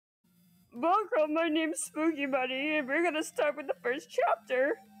Welcome, my name's Spooky Bunny, and we're gonna start with the first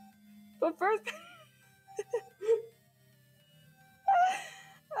chapter. But first...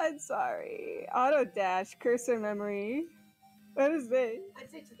 I'm sorry. Auto dash, cursor memory. What is it?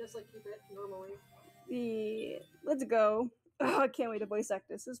 I'd say to just like keep it normally. Yeah, let's go. Oh, I can't wait to voice act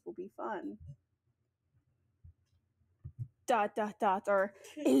this. This will be fun. ... or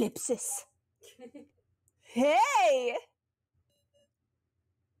ellipsis. Hey!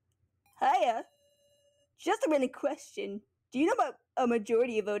 Hiya. Just a minute question. Do you know what a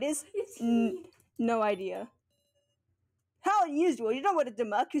majority vote is? No idea. How unusual. You know what a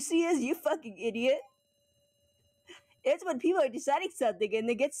democracy is, you fucking idiot. It's when people are deciding something and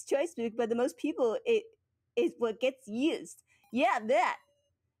it gets choice moved by the most people, it is what gets used. Yeah, that.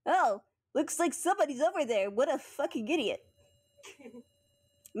 Oh, looks like somebody's over there. What a fucking idiot.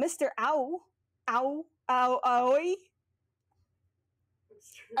 Mr. Ow. Ow. Ow. Owie.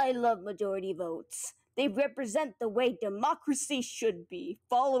 I love majority votes. They represent the way democracy should be,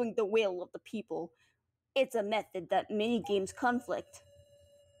 following the will of the people. It's a method that many games conflict.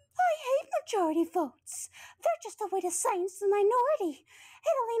 I hate majority votes. They're just a way to silence the minority.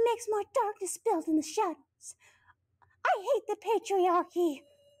 It only makes more darkness build in the shadows. I hate the patriarchy.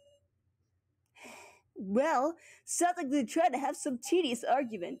 Well, sounds like they're trying to have some tedious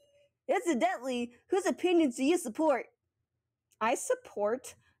argument. Incidentally, whose opinions do you support? I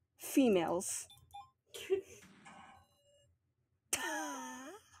support females. I didn't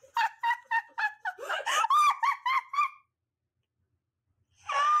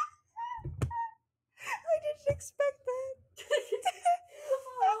expect that.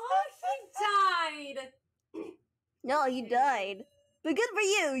 Oh, he died. No, you died. But good for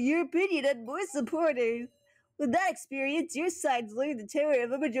you. Your opinion had more supporters. With that experience, your side's learned the terror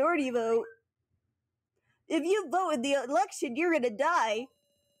of a majority vote. If you vote in the election, you're gonna die.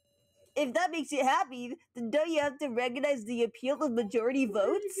 If that makes you happy, then don't you have to recognize the appeal of majority votes? Why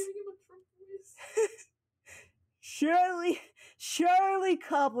are you giving him a Trump voice? Surely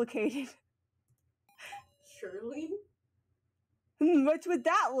complicated. Surely? What's with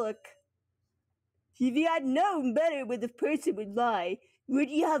that look? If you had known better when the person would lie, would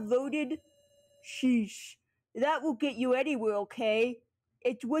you have voted? Sheesh. That won't get you anywhere, okay?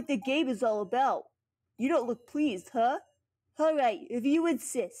 It's what the game is all about. You don't look pleased, huh? Alright, if you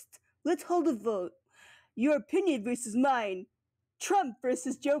insist, let's hold a vote. Your opinion versus mine. Trump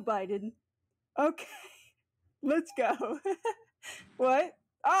versus Joe Biden. Okay, let's go. What?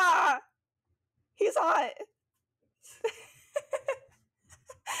 Ah! He's hot!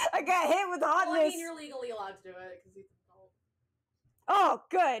 I got hit with hotness! Well, I mean, you're legally allowed to do it, because he's an adult. Oh,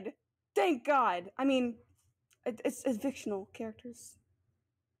 good! Thank God! I mean, it's fictional characters.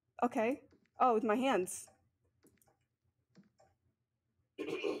 Okay. Oh, with my hands.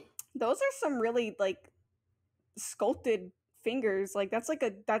 Those are some really, like, sculpted fingers. Like, that's like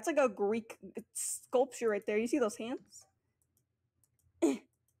a Greek sculpture right there. You see those hands?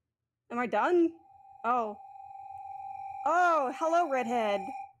 Am I done? Oh. Oh, hello, redhead.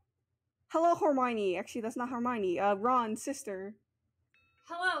 Hello, Hermione. Actually, that's not Hermione. Ron's sister.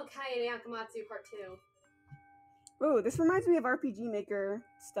 Hello, Kaede Akamatsu Part 2. Ooh, this reminds me of RPG Maker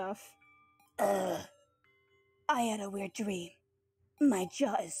stuff. I had a weird dream. My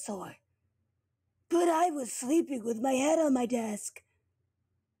jaw is sore. But I was sleeping with my head on my desk.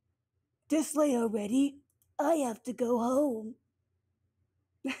 This late already? I have to go home.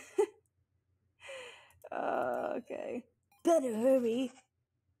 Okay. Better hurry.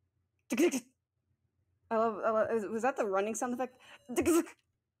 I love, was that the running sound effect?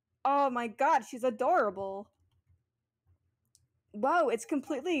 Oh my god, she's adorable. Whoa, it's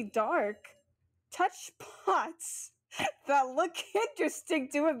completely dark. Touch spots that look interesting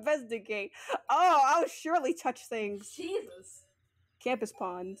to investigate. Oh, I'll surely touch things. Jesus. Campus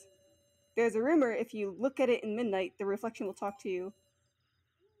pond. There's a rumor if you look at it in midnight, the reflection will talk to you.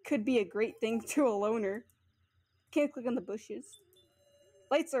 Could be a great thing to a loner. Can't click on the bushes.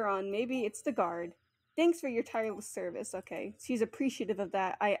 Lights are on. Maybe it's the guard. Thanks for your tireless service. Okay, she's appreciative of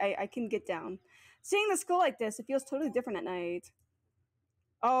that. I can get down. Seeing the school like this, it feels totally different at night.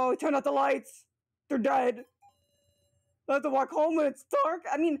 Oh, turn out the lights! They're dead! I have to walk home when it's dark?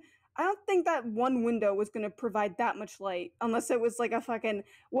 I mean, I don't think that one window was gonna provide that much light. Unless it was like a fucking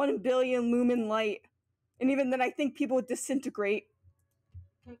 1 billion lumen light. And even then, I think people would disintegrate.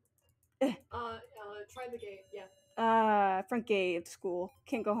 Try the gate, yeah. Front gate of school.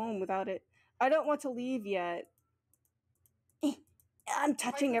 Can't go home without it. I don't want to leave yet. I'm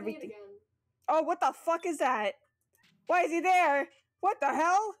touching everything. Oh, what the fuck is that? Why is he there? What the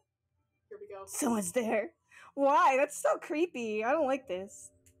hell? Here we go. Someone's there. Why? That's so creepy. I don't like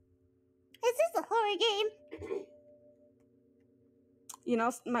this. Is this a horror game? You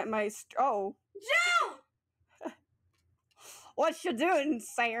know, oh. Joe! What you doing,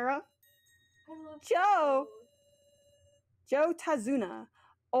 Sarah? I love Joe! Joe Tazuna.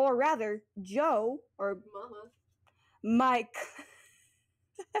 Or rather, Joe, or Mama. Mike.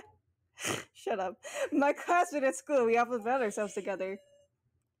 Shut up. My classmate at school, we often found ourselves together.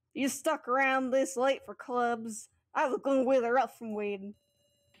 You stuck around this late for clubs. I was gonna wither up from waiting.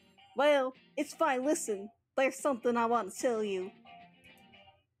 Well, it's fine, listen. There's something I want to tell you.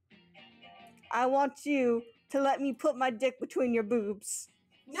 I want you to let me put my dick between your boobs.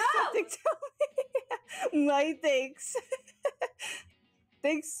 No! Something told me. My thanks.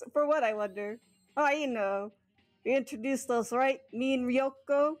 Thanks for what, I wonder? Oh, you know. We introduced us, right? Me and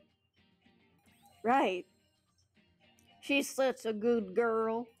Ryoko? Right. She's such a good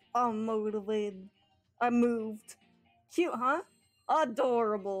girl. I'm motivated. I moved. Cute, huh?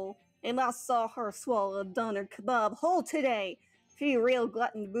 Adorable. And I saw her swallow a doner kebab whole today. She real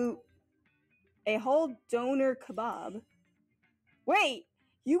glutton to boot. A whole doner kebab? Wait!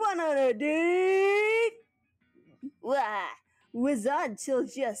 You went on a date? Why? Was I until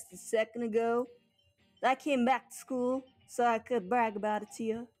just a second ago? I came back to school so I could brag about it to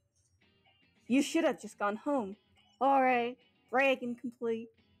you. You should have just gone home. Alright, bragging complete.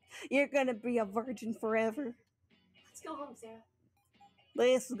 You're gonna be a virgin forever. Let's go home, Sarah.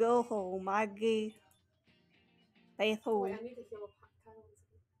 Let's go home, I gay. Faithful. Wait, I need to heal Kyle.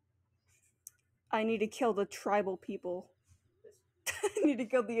 I need to kill the tribal people. I need to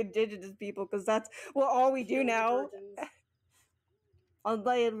kill the indigenous people because that's all we do now.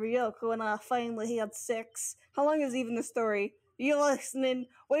 Alday and Ryoko and I finally had sex. How long is even the story? You listening?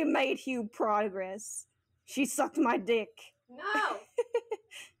 We made huge progress. She sucked my dick. No!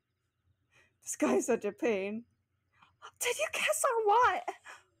 This guy's such a pain. Did you guess or what?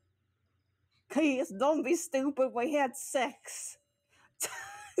 Please, don't be stupid. We had sex.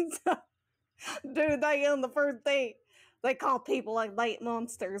 Dude, they on the first date. They call people like date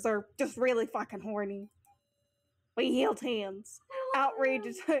monsters or just really fucking horny. We held hands.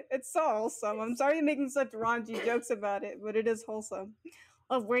 Outrageous. It's so wholesome. I'm sorry you're making such raunchy jokes about it, but it is wholesome.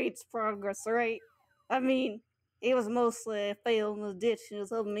 Outrageous progress, right? I mean, it was mostly fail in the ditch and was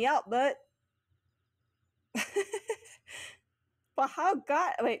helping me out, but... For how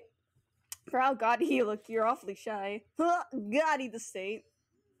gaudy you look, you're awfully shy. Gaudy the state.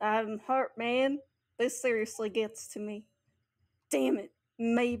 I'm hurt, man. This seriously gets to me. Damn it.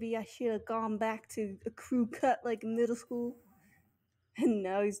 Maybe I should have gone back to a crew cut like in middle school. And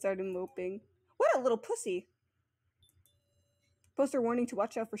now he started moping. What a little pussy. Poster warning to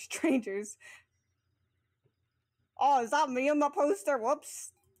watch out for strangers. Oh, is that me on my poster?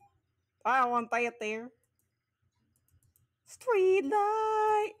 Whoops. I don't want that there. Street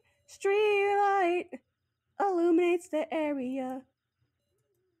light illuminates the area.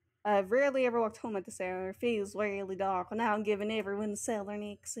 I've rarely ever walked home at this hour. It feels really dark, and now I'm giving everyone a southern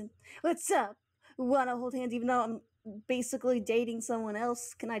accent. What's up? Wanna hold hands even though I'm basically dating someone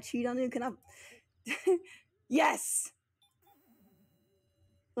else? Can I cheat on you? Can I... Yes!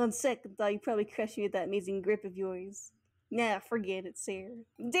 On second thought, you probably crushed me with that amazing grip of yours. Nah, forget it, Sarah.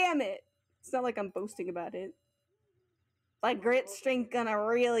 Damn it! It's not like I'm boasting about it. Like, grit strength gonna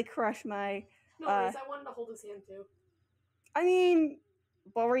really crush my... No worries, I wanted to hold his hand too. I mean...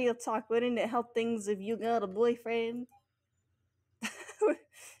 But real talk, wouldn't it help things if you got a boyfriend?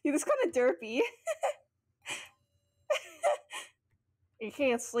 You're just kind of derpy. You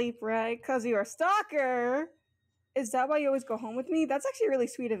can't sleep, right? Because you're a stalker. Is that why you always go home with me? That's actually really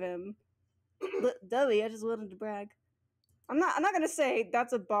sweet of him. Dubby, I just wanted to brag. I'm not gonna say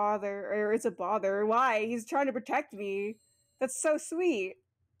that's a bother, or it's a bother. Why? He's trying to protect me. That's so sweet.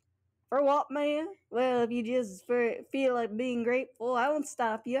 For what, man? Well, if you just feel like being grateful, I won't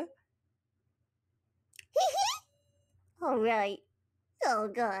stop you. All right. Oh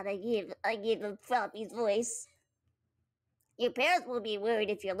God, I give him Floppy's voice. Your parents will be worried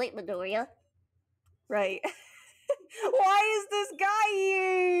if you're late, Midoriya. Right. Why is this guy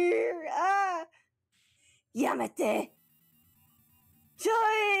here? Yamete!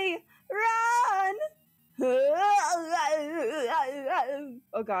 Joy! Run!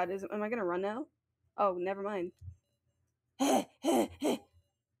 Oh God, am I gonna run now? Oh, never mind.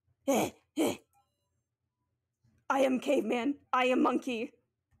 I am caveman. I am monkey.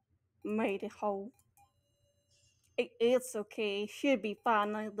 Mighty hoe. It's okay. Should be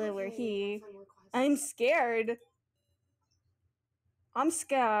fine. I live over here. I'm scared. I'm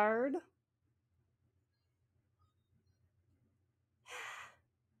scared.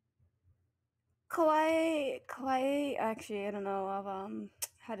 Kawaii. Actually, I don't know.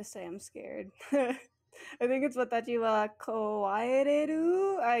 How to say I'm scared. I think it's watachi wa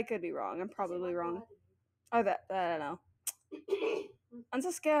kawaereru. I could be wrong. I'm probably wrong. Oh, that I don't know. I'm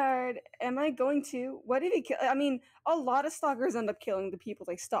so scared. Am I going to? What did he kill? I mean, a lot of stalkers end up killing the people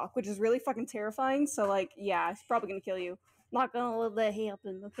they stalk, which is really fucking terrifying. So, like, yeah, he's probably gonna kill you. Not gonna let that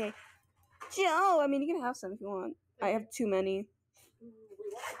happen, okay? Joe, I mean, you can have some if you want. I have too many.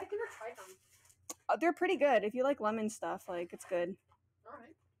 I've never tried them. They're pretty good. If you like lemon stuff, like, it's good.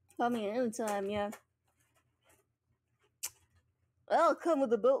 Alright. Tell me anytime, yeah. I'll come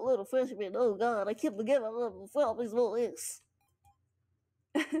with a boatload of freshmen. Oh god, I can't forget my love for these boys.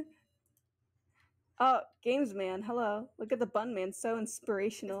 Oh, Games Man, hello. Look at the bun man, so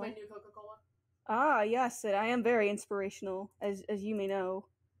inspirational. It's my new Coca-Cola. Ah, yes, I am very inspirational, as you may know.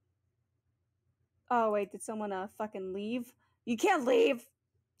 Oh, wait, did someone fucking leave? You can't leave!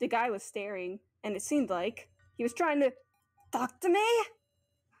 The guy was staring, and it seemed like he was trying to talk to me?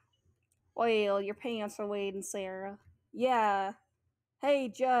 Well, your pants are waiting, Sarah. Yeah. Hey,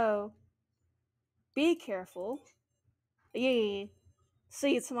 Joe. Be careful. Yeah.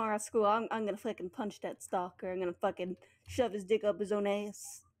 See you tomorrow at school. I'm gonna fucking punch that stalker. I'm gonna fucking shove his dick up his own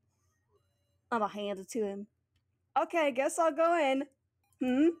ass. I'm gonna hand it to him. Okay, guess I'll go in.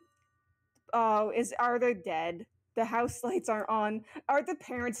 Oh, are they dead? The house lights aren't on. Are the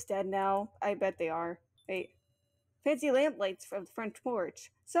parents dead now? I bet they are. Wait. Fancy lamp lights from the front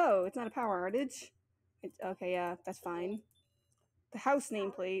porch. So, it's not a power outage? Okay, yeah, that's fine. The house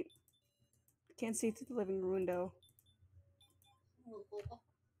nameplate. Can't see through the living room window.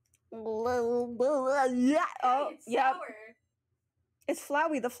 Yeah. Oh, it's yeah. sour. It's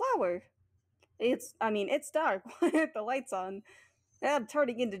Flowey the flower. It's dark with the lights on. I'm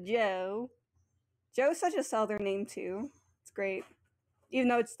turning into Joe. Joe's such a southern name, too. It's great. Even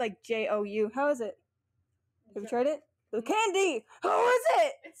though it's like Jou. How is it? Have you tried it? The candy! How is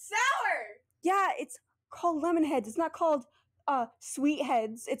it? It's sour! Yeah, it's called lemon heads. It's not called sweet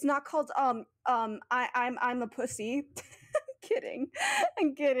heads. It's not called I'm a pussy.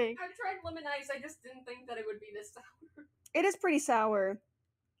 I'm kidding. I've tried lemon ice, I just didn't think that it would be this sour. It is pretty sour.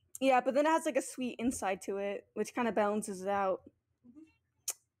 Yeah, but then it has like a sweet inside to it, which kind of balances it out.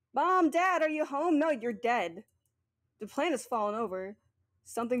 Mom, Dad, are you home? No, you're dead. The plant has fallen over.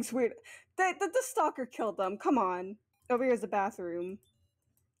 Something's weird. The stalker killed them. Come on. Over here's the bathroom.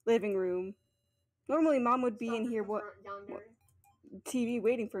 Living room. Normally, Mom would be in here TV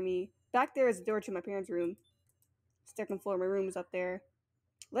waiting for me. Back there is the door to my parents' room. Second floor, my room is up there.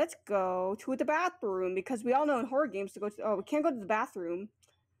 Let's go to the bathroom, because we all know in horror games to go to... Oh, we can't go to the bathroom.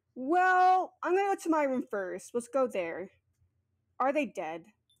 Well, I'm gonna go to my room first. Let's go there. Are they dead?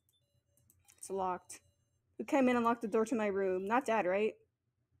 It's locked. Who came in and locked the door to my room? Not Dad, right?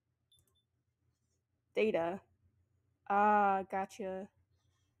 Data. Ah, gotcha.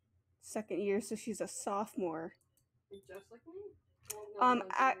 Second year, so she's a sophomore. Just like me?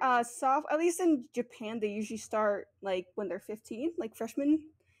 At least in Japan, they usually start like when they're 15, like freshmen.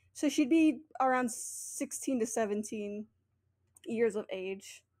 So she'd be around 16 to 17 years of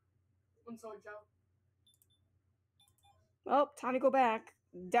age. And so Joe. Well, time to go back.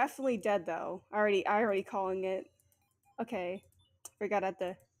 Definitely dead though. I already calling it. Okay. Forgot at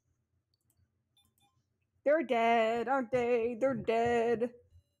the. They're dead, aren't they? They're dead.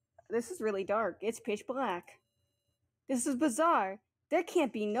 This is really dark. It's pitch black. This is bizarre. There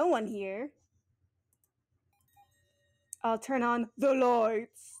can't be no one here. I'll turn on the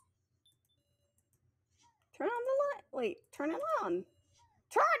lights. Turn on the light. Wait, turn it on.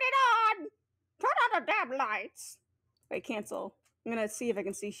 Turn it on! Turn on the damn lights! Wait, cancel. I'm gonna see if I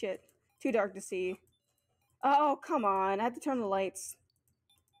can see shit. Too dark to see. Oh, come on. I have to turn the lights.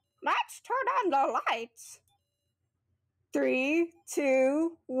 Let's turn on the lights. 3,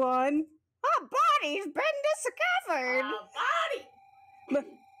 2, 1. A body's been discovered! A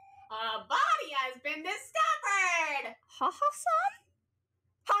body has been discovered! Ha-ha-san?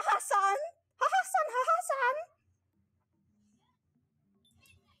 Ha-ha-san? Ha-ha-san, ha-ha-san?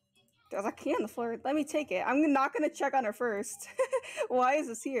 There's a key on the floor. Let me take it. I'm not gonna check on her first. Why is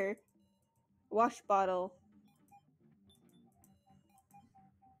this here? Wash bottle.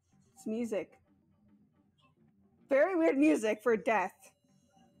 It's music. Very weird music for death.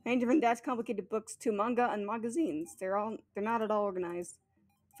 Range from Dad's complicated books to manga and magazines. They're not at all organized.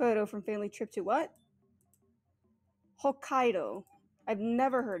 Photo from family trip to what? Hokkaido. I've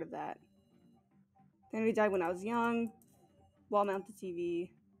never heard of that. Family died when I was young. Wall-mounted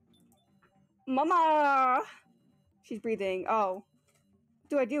TV. Mama! She's breathing. Oh.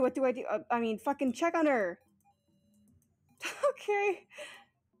 What do I do? I mean, fucking check on her. Okay.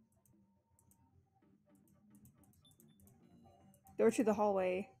 Door to the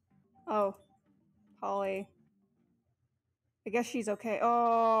hallway. Oh. Hallway. I guess she's okay.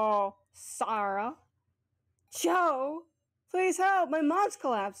 Oh, Sarah. Joe! Please help! My mom's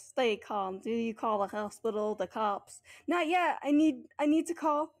collapsed. Stay calm. Do you call the hospital, the cops? Not yet. I need to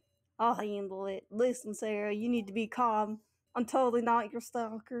call. I'll handle it. Listen, Sarah, you need to be calm. I'm totally not your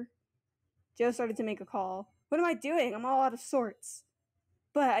stalker. Joe started to make a call. What am I doing? I'm all out of sorts.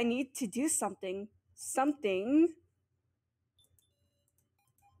 But I need to do something. Something.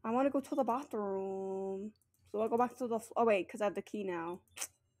 I want to go to the bathroom. So I'll go back to the... Oh, wait, because I have the key now.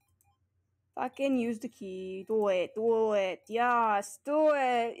 Fucking use the key. Do it. Do it. Yes. Do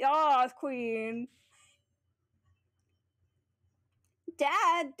it. Yes, queen.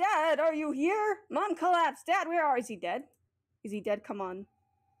 Dad, are you here? Mom collapsed. Dad, where are? Is he dead? Is he dead? Come on.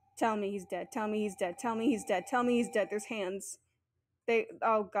 Tell me he's dead. Tell me he's dead. Tell me he's dead. Tell me he's dead. There's hands.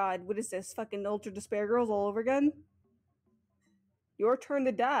 Oh God, what is this? Fucking Ultra Despair Girls all over again? Your turn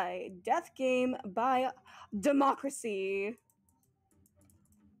to die. Death game by democracy.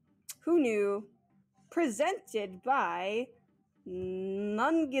 Who knew? Presented by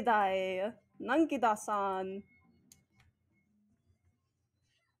Nangida-san.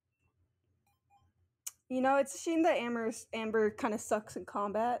 You know, it's a shame that Amber kind of sucks in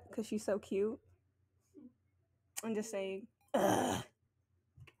combat because she's so cute. I'm just saying. Ugh.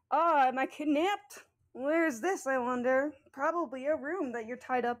 Oh, am I kidnapped? Where's this, I wonder? Probably a room that you're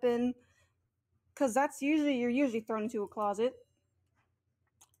tied up in. Because you're usually thrown into a closet.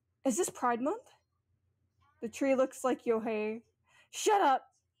 Is this Pride Month? The tree looks like Yohei. Shut up!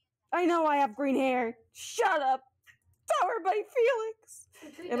 I know I have green hair. Shut up! Powered by Felix!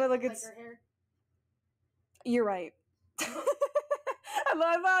 If I look at your hair. You're right. I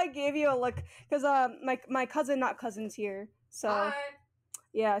love how I gave you a look. Because my cousin, not cousin's here. So... Hi.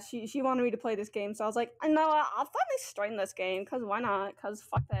 Yeah, she wanted me to play this game, so I was like, I know, I'll finally stream this game, because why not? Because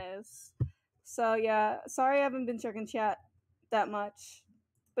fuck this. So, yeah, sorry I haven't been checking chat that much.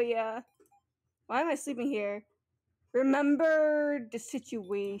 But, yeah. Why am I sleeping here? Remember the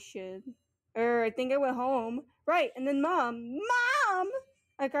situation. I think I went home. Right, and then Mom!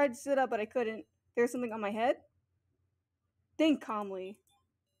 I tried to sit up, but I couldn't. There's something on my head? Think calmly.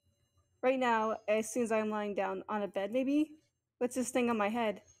 Right now, as soon as I'm lying down on a bed, maybe? What's this thing on my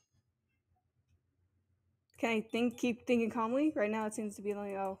head? Can I keep thinking calmly? Right now it seems to be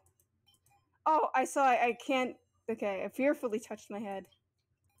like, oh. Oh, I saw it. I can't. Okay, I fearfully touched my head.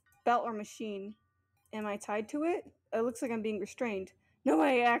 Belt or machine? Am I tied to it? It looks like I'm being restrained. No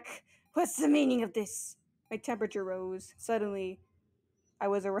way, Ek. What's the meaning of this? My temperature rose. Suddenly, I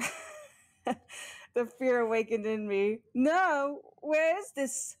was around. The fear awakened in me. No! Where is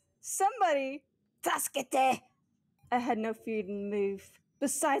this? Somebody! Taskete! I had no fear to move.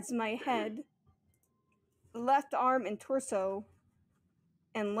 Besides my head. Left arm and torso.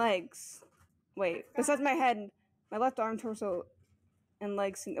 And legs. Wait, besides my head, my left arm, torso, and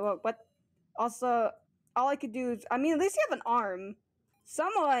legs. Well, what? Also, all I could do is, I mean, at least you have an arm.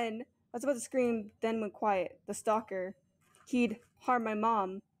 Someone! I was about to scream, then went quiet. The stalker. He'd harmed my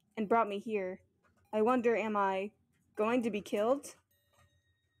mom and brought me here. I wonder, am I going to be killed?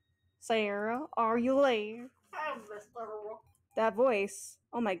 Sarah, are you there? That voice.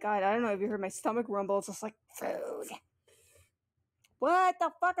 Oh my God, I don't know if you heard my stomach rumble. It's just like, food. What the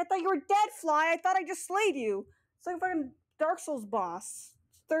fuck? I thought you were dead, Fly. I thought I just slayed you. It's like a fucking Dark Souls boss.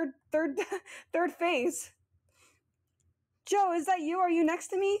 Third phase. Joe, is that you? Are you next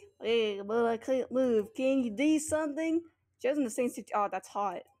to me? Hey, but I can't move. Can you do something? Joe's in the same situation. Oh, that's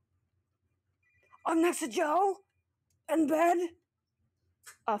hot. I'm next to Joe? In bed?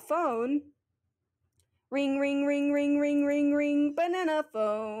 A phone? Ring, ring, ring, ring, ring, ring, ring. Banana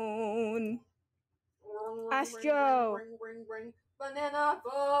phone. Ask Joe. Ring. Banana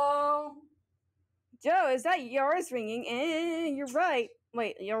phone. Joe, is that yours ringing? You're right.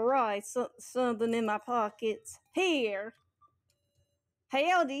 Wait, you're right. Something in my pockets. Here.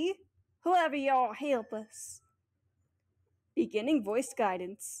 Howdy. Whoever y'all, help us. Beginning voice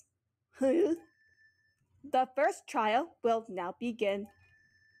guidance. The first trial will now begin.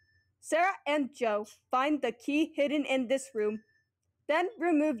 Sarah and Joe, find the key hidden in this room. Then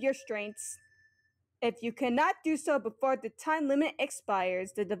remove your restraints. If you cannot do so before the time limit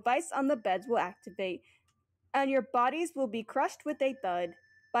expires, the device on the beds will activate, and your bodies will be crushed with a thud.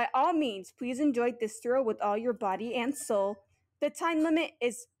 By all means, please enjoy this thrill with all your body and soul. The time limit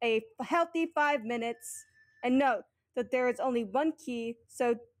is a healthy 5 minutes. And note that there is only one key,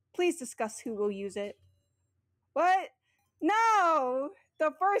 so please discuss who will use it. What? No!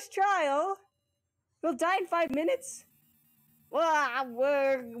 The first trial? We'll die in 5 minutes? What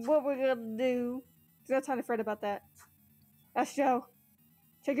we're gonna do? There's no time to fret about that. That's Joe.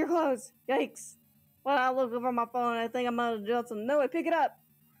 Check your clothes. Yikes. Well, I look over my phone and I think I'm out of Johnson. No, I pick it up.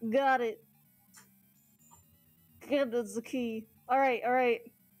 Got it. Good, that's the key. Alright.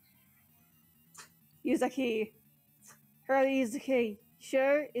 Use that key. Hurry, use the key.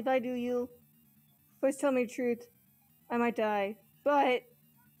 Sure? If I do, you'll... Please tell me the truth. I might die. But...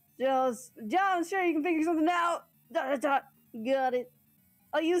 John, sure you can figure something out. Got it.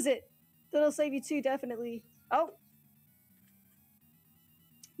 I'll use it. That'll save you too, definitely. Oh.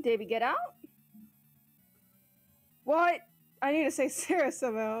 Did we get out? What? I need to say Sarah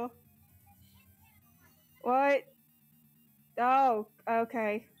somehow. What? Oh,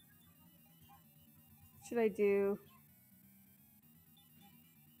 okay. What should I do?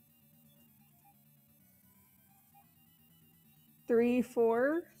 Three,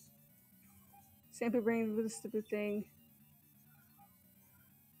 4. Sandpaper brain with a stupid thing.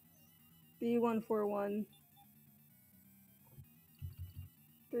 B141.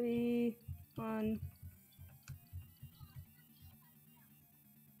 3, 1.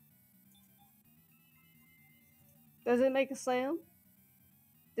 Does it make a sound?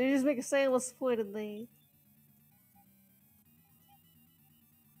 Did it just make a sound with splitted thing?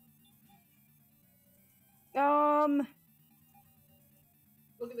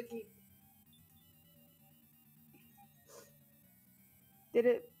 Look at the key. Did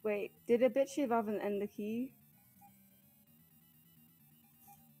it bit shave off and end the key?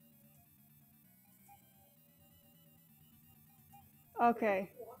 Okay.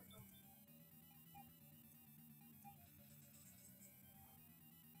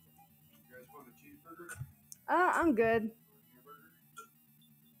 You guys want a cheeseburger? I'm good.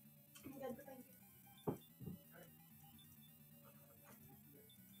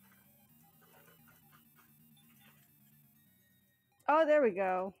 Oh, there we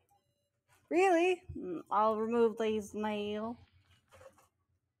go. Really? I'll remove these now.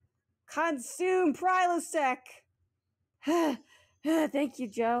 Consume Prilosec! Thank you,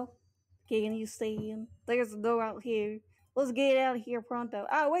 Joe. Can you see him? There's a door out here. Let's get out of here pronto.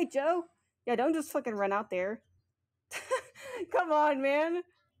 Oh, wait, Joe. Yeah, don't just fucking run out there. Come on, man.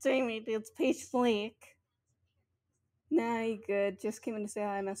 Jamie, it's Peach Flake. Nah, you good. Just came in to say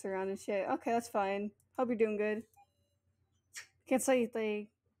hi, mess around and shit. Okay, that's fine. Hope you're doing good. Can't say anything.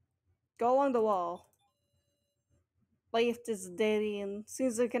 Go along the wall. Left is dead end.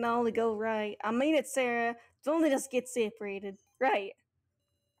 Seems it can only go right. I mean it, Sarah. Don't let us get separated. Right.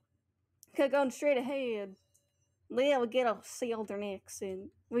 Could gone straight ahead. Leah would get a southern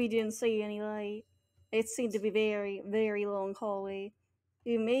accent. We didn't see any light. It seemed to be very, very long hallway.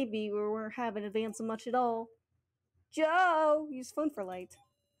 Maybe we weren't having advanced much at all. Joe! Use phone for light.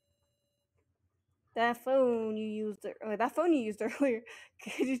 That phone you used earlier.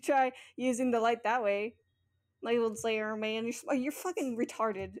 Could you try using the light that way? Labeled Slayer, man, you're fucking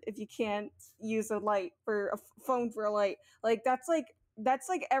retarded if you can't use a light for a phone for a light. Like that's like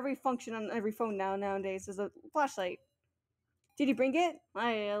every function on every phone nowadays is a flashlight. Did you bring it?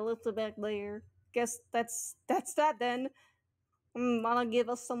 I left it back there. Guess that's that then. Wanna give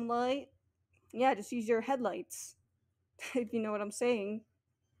us some light? Yeah, just use your headlights. If you know what I'm saying.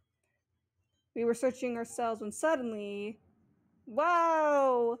 We were searching ourselves when suddenly...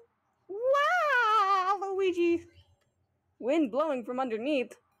 Wow! Wow, Luigi! Wind blowing from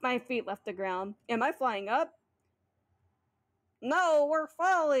underneath. My feet left the ground. Am I flying up? No, we're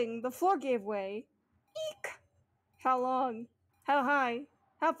falling! The floor gave way. Eek! How long? How high?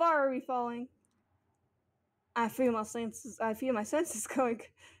 How far are we falling? I feel my senses going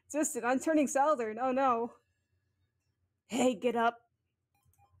distant. I'm turning southern. Oh no. Hey, get up.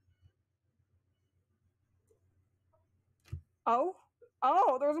 Oh?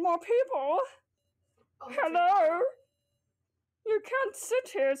 Oh, there's more people. Oh, Hello? You can't sit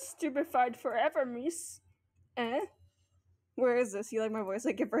here stupefied forever, miss. Eh? Where is this? You like my voice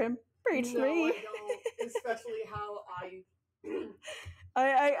I give for him? Preach no, me. I don't. Especially how I.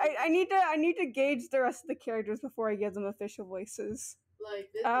 I need to gauge the rest of the characters before I give them official voices.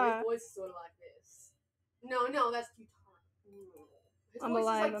 Like this voice is sort of like this. No, that's Kitaro. I'm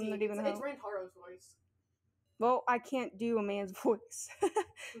alive. I'm not even. It's Rantaro's voice. Well, I can't do a man's voice.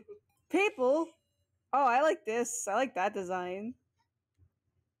 People. Oh, I like this. I like that design.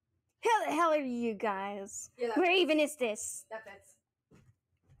 How the hell are you guys? Yeah, Where even is this? That fits.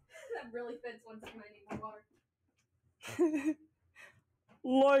 That really fits once I need more water.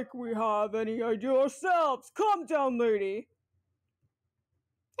 Like we have any idea ourselves. Calm down, lady.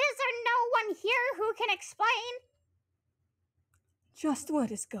 Is there no one here who can explain? Just what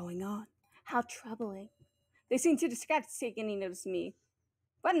is going on? How troubling. They seem too distracted to take any notice of me.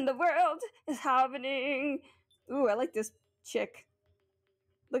 What in the world is happening? Ooh, I like this Chick.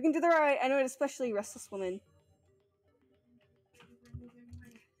 Looking to the right, I know an especially restless woman.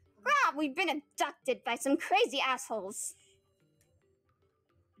 Ah, we've been abducted by some crazy assholes.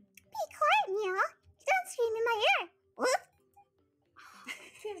 Be quiet, Mia. Don't scream in my ear. Whoop.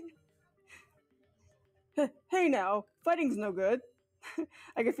 Hey now, fighting's no good.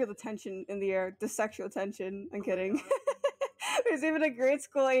 I can feel the tension in the air, the sexual tension. I'm kidding. There's even a grade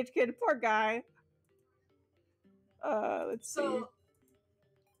school age kid. Poor guy. Let's see.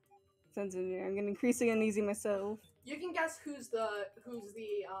 Sounds in there. I'm getting increasingly uneasy myself. You can guess who's the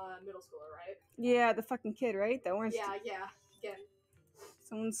middle schooler, right? Yeah, the fucking kid, right? That orange. Yeah. Again.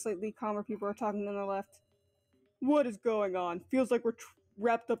 Someone slightly calmer people are talking on the left. What is going on? Feels like we're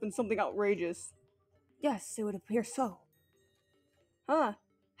wrapped up in something outrageous. Yes, it would appear so. Huh?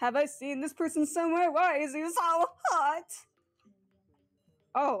 Have I seen this person somewhere? Why is he so hot?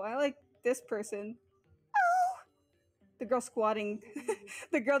 Oh, I like this person. Oh! The girl squatting.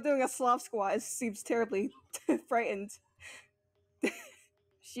 The girl doing a Slav squat seems terribly frightened.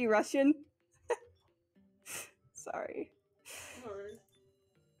 She Russian? Sorry.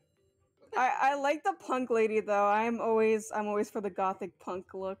 I like the punk lady though. I'm always for the gothic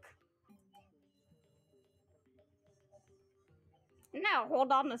punk look. Now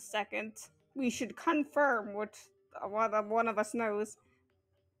hold on a second. We should confirm what one of us knows.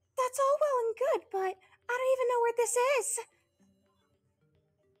 That's all well and good, but I don't even know where this is.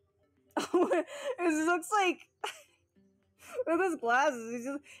 It looks like with his glasses.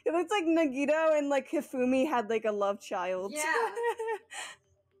 It looks like Nagito and like Hifumi had like a love child. Yeah.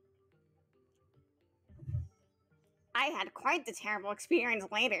 I had quite the terrible experience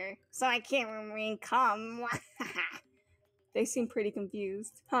later, so I can't come. They seem pretty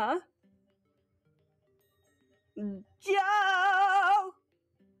confused. Huh? Joe!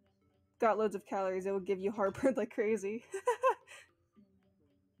 Got loads of calories. It will give you heartburn like crazy.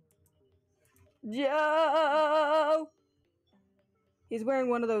 Joe! He's wearing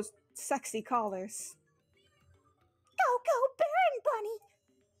one of those sexy collars. Go, Baron Bunny!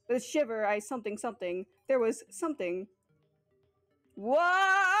 With a shiver, I something. There was something.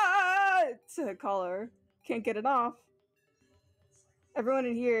 What? Collar. Can't get it off. Everyone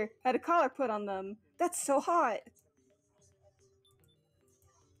in here had a collar put on them. That's so hot.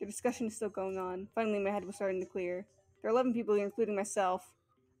 The discussion is still going on. Finally, my head was starting to clear. There are 11 people here, including myself.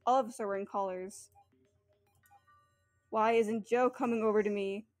 All of us are wearing collars. Why isn't Joe coming over to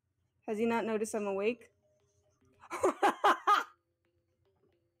me? Has he not noticed I'm awake?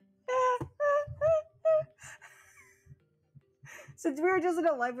 Since we were just in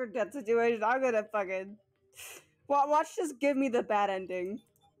a life or death situation, I'm gonna fucking... Watch just give me the bad ending.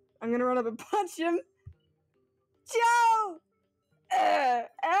 I'm gonna run up and punch him. Joe!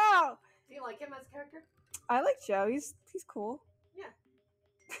 Ow! Do you like him as a character? I like Joe. He's cool.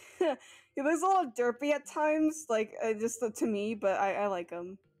 Yeah. He looks a little derpy at times, like, just to me, but I like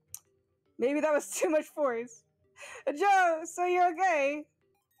him. Maybe that was too much force. Joe, so you're okay?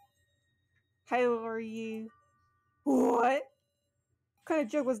 How are you? What? What kind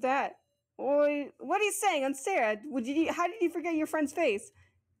of joke was that? What are you saying? On Sarah, how did you forget your friend's face?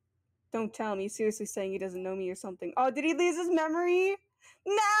 Don't tell me. He's seriously saying he doesn't know me or something. Oh, did he lose his memory?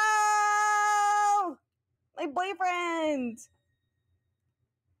 No! My boyfriend!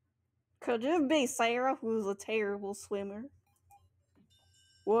 Could it be Sarah, who's a terrible swimmer?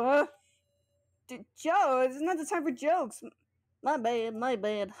 What? Joe, it's not the time for jokes. My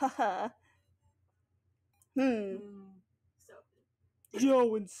bad, haha. So.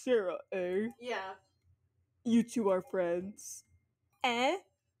 Joe and Sarah, eh? Yeah. You two are friends. Eh?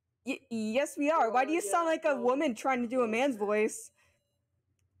 Yes, we are. Why do you sound like a woman trying to do a man's voice?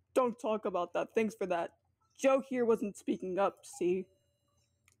 Don't talk about that. Thanks for that. Joe here wasn't speaking up, see?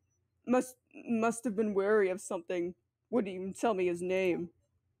 Must have been wary of something. Wouldn't even tell me his name.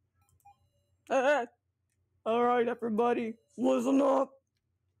 Alright, everybody. Listen up.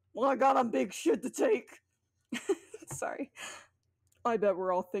 I got a big shit to take. Sorry. I bet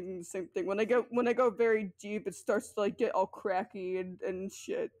we're all thinking the same thing. When I go very deep, it starts to like get all cracky and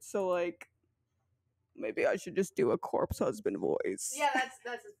shit. So like, maybe I should just do a corpse husband voice. Yeah, that's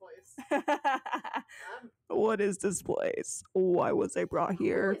his voice. What is this place? Why was I brought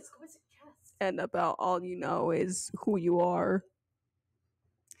here? Exquisite chest. And about all you know is who you are.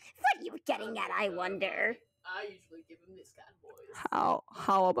 What are you getting at, I wonder? I usually give him this kind of voice.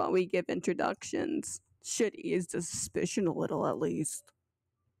 How about we give introductions? Should ease the suspicion a little, at least.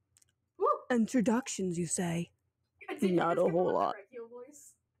 Woo. Introductions, you say? Did Not a whole lot.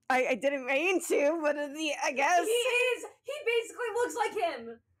 Voice? I didn't mean to, but I guess He basically looks like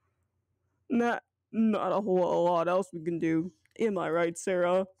him. Nah, not a whole lot else we can do. Am I right,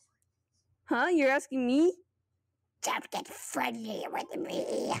 Sarah? Huh? You're asking me? Don't get friendly with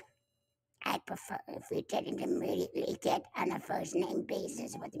me. I'd prefer if you didn't immediately get on a first name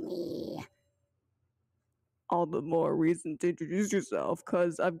basis with me. All the more reason to introduce yourself,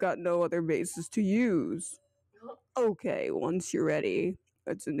 cause I've got no other basis to use. Okay, once you're ready.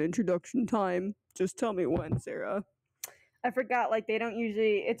 It's an introduction time. Just tell me when, Sarah. I forgot, like, they don't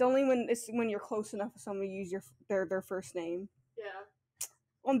usually... It's only when you're close enough for someone to use their first name. Yeah.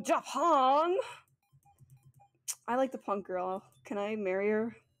 Japan! I like the punk girl. Can I marry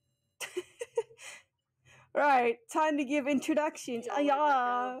her? Right, time to give introductions. Yeah,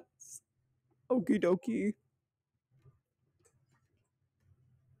 Yeah. Okie dokie.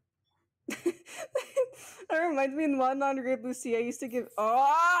 That reminds me of one on Great Blue Sea. I used to give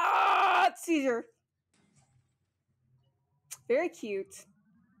seizure. Very cute.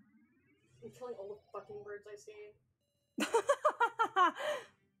 I'm killing all the fucking birds I see.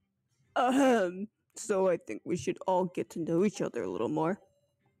 So I think we should all get to know each other a little more.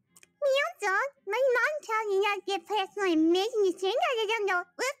 Meow, dog. My mom tells me not to get personally making thing I don't know.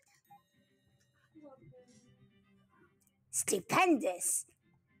 Stupendous.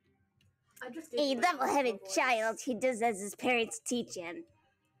 A level-headed child who does as his parents teach him.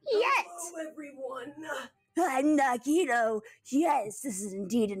 Yes! Hello, everyone! I'm Nakito. Yes, this is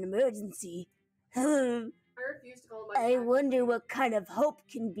indeed an emergency. I refuse to call him I wonder what kind of hope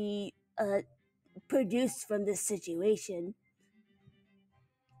can be produced from this situation.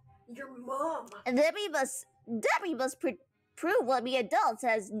 Your mom! Debbie must prove what we adults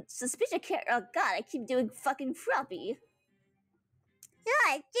has suspicious care. Oh god, I keep doing fucking floppy.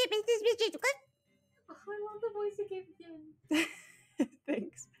 I love the voice you gave him.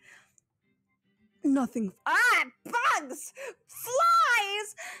 Thanks. Nothing. Bugs!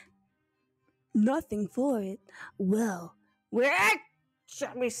 Flies! Nothing for it. Well, where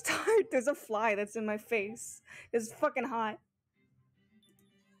shall we start? There's a fly that's in my face. It's fucking hot.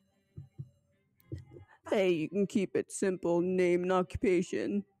 Hey, you can keep it simple. Name and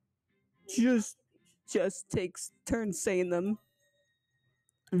occupation. Just takes turns saying them.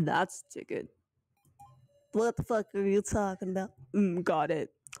 That's a ticket. What the fuck are you talking about? Got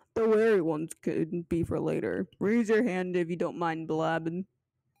it. The wary ones could be for later. Raise your hand if you don't mind blabbing.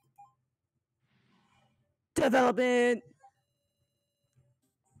 Development!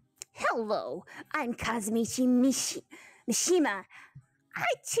 Hello, I'm Kazumichi Mishima. I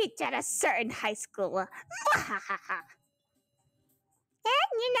teach at a certain high school. And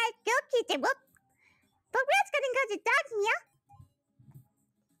you're not joking, whoop. But we're gonna go to dogs,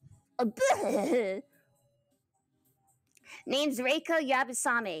 Name's Reiko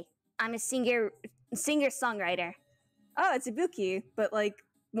Yabusame. I'm a singer-songwriter. Oh, it's Ibuki, but like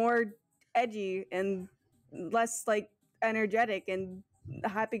more edgy and less like energetic and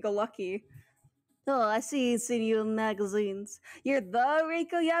happy-go-lucky. Oh, I see you in magazines. You're the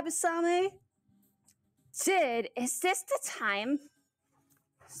Reiko Yabusame? Sid, is this the time?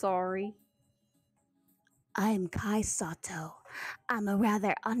 Sorry. I'm Kai Sato. I'm a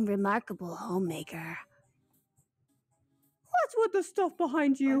rather unremarkable homemaker. What's with the stuff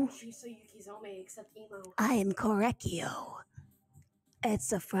behind you? I'm Chisa Yukizome, except emo. I am Korekio.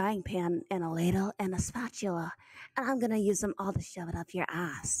 It's a frying pan and a ladle and a spatula, and I'm gonna use them all to shove it up your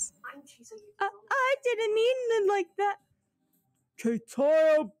ass. I'm Chisa Yukizome. I didn't mean it like that.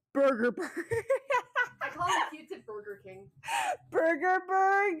 Keitaro Burger Burg. I call him Q-Tip Burger King. Burger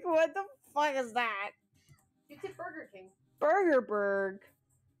Burg? What the fuck is that? Q-Tip Burger King. Burger Burg?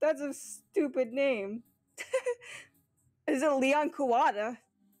 That's a stupid name. Is it Leon Kawada?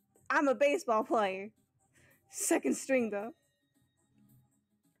 I'm a baseball player. Second string, though.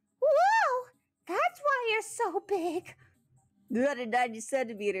 Whoa! That's why you're so big. 290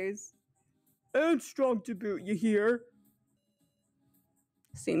 centimeters. And strong to boot, you hear?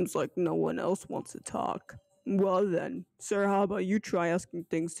 Seems like no one else wants to talk. Well then, sir, how about you try asking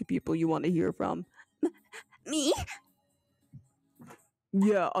things to people you want to hear from? Me?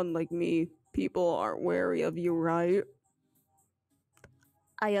 Yeah, unlike me, people aren't wary of you, right?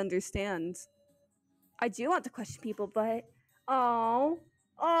 I understand. I do want to question people, but... Oh,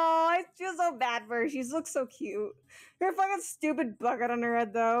 I feel so bad for her. She looks so cute. Her fucking stupid bucket on her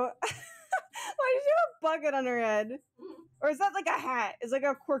head, though. Why does she have a bucket on her head? Or is that like a hat? It's like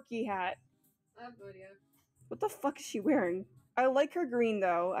a quirky hat. I have no idea. What the fuck is she wearing? I like her green,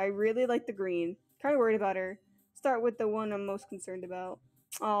 though. I really like the green. Kind of worried about her. Start with the one I'm most concerned about.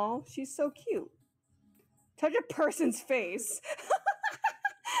 Oh, she's so cute. Touch a person's face.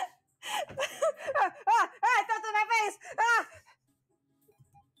 That's in my face!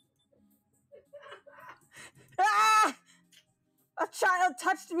 Ah! A child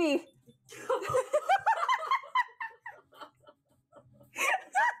touched me!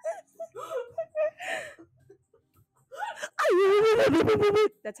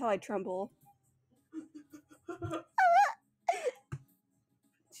 That's how I tremble.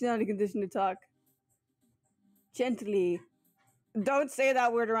 She's not in a condition to talk. Gently. Don't say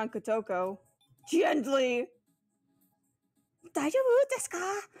that word around Kotoko. Gently! Daijoubu desu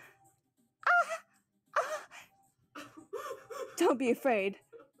ka? Don't be afraid.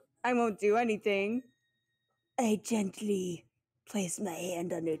 I won't do anything. I gently place my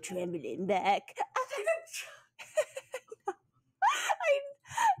hand on her trembling back.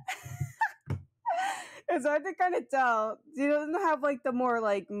 It's hard to kind of tell. She doesn't have like the more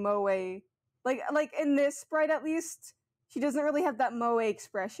like moe, like in this sprite at least. She doesn't really have that moe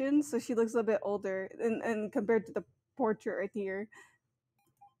expression, so she looks a bit older, and compared to the portrait right here.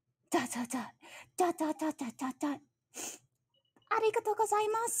 Dot dot dot dot dot dot dot dot dot. Arigatou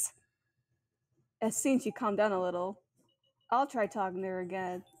gozaimasu. As soon as she calmed down a little, I'll try talking to her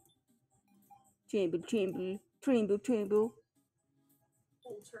again. Tremble, tremble, tremble, tremble.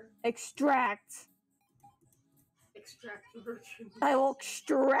 Alter. Extract. Extract virgin. I will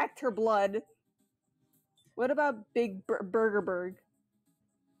extract her blood. What about Big Burgerberg?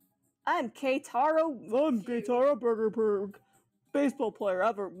 I'm Keitaro. I'm Keitaro Burgerberg. Baseball player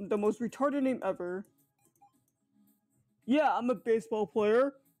ever. The most retarded name ever. Yeah, I'm a baseball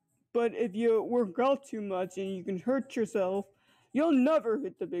player. But if you work out too much and you can hurt yourself, you'll never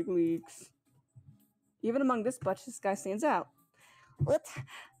hit the big leagues. Even among this bunch, this guy stands out. What?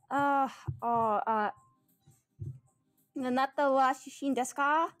 Nanata wa shushin desu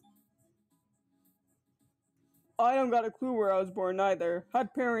ka? I don't got a clue where I was born either.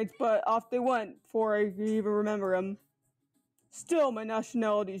 Had parents, but off they went before I could even remember them. Still, my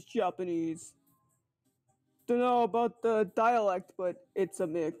nationality is Japanese. Don't know about the dialect, but it's a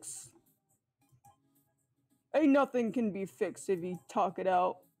mix. Ain't nothing can be fixed if you talk it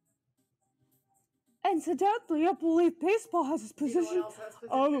out. Incidentally, I believe baseball has its position. You know what else has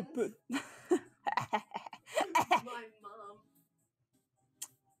I'm a positions? My mom.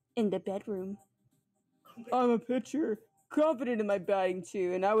 In the bedroom. I'm a pitcher, confident in my batting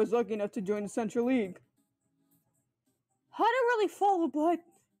too, and I was lucky enough to join the Central League. I don't really follow, but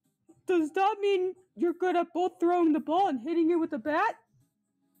does that mean you're good at both throwing the ball and hitting it with a bat?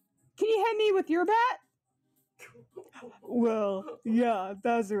 Can you hit me with your bat? Well, yeah,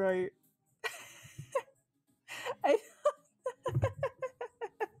 that's right. He's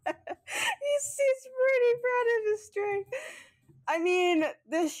pretty proud of his strength. I mean,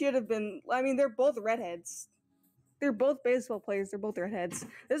 this should have been. I mean, they're both redheads. They're both baseball players. They're both redheads.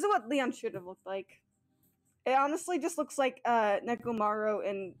 This is what Leon should have looked like. It honestly just looks like Nekomaru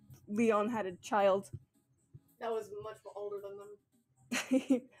and Leon had a child. That was much older than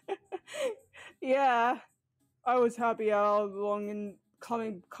them. Yeah, I was happy all along in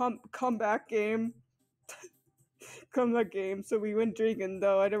comeback game. Comeback game. So we went drinking,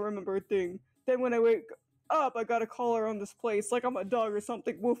 though I don't remember a thing. Then when I wake up, I got a call around this place, like I'm a dog or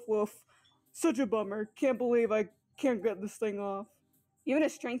something. Woof woof. Such a bummer. Can't believe I can't get this thing off. Even a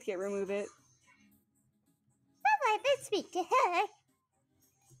strength can't remove it. I'd like to speak to her.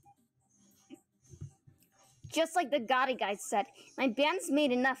 Just like the Gotti guy said, my band's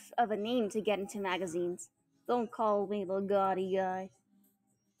made enough of a name to get into magazines. Don't call me the Gotti guy.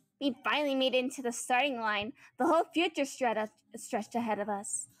 We finally made it into the starting line. The whole future stretched ahead of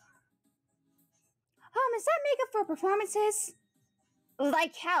us. Is that makeup for performances?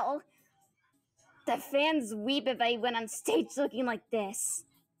 Like hell. The fans weep if I went on stage looking like this.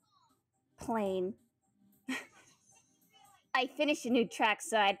 Plain. I finished a new track,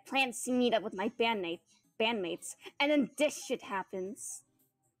 so I had plans to meet up with my bandmates, and then this shit happens.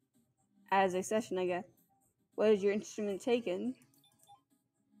 As a session, I guess. What is your instrument taken?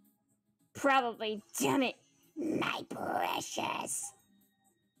 Probably, damn it. My precious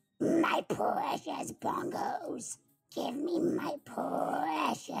bongos. Give me my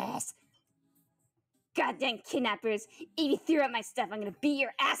precious. Goddamn kidnappers. If you threw out my stuff, I'm gonna beat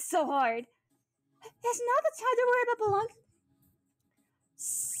your ass so hard. It's not the time to worry about belongings.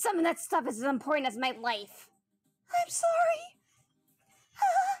 Some of that stuff is as important as my life. I'm sorry.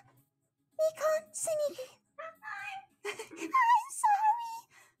 Nikon, Suniki. I'm sorry.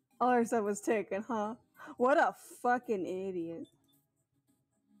 All our stuff was taken, huh? What a fucking idiot.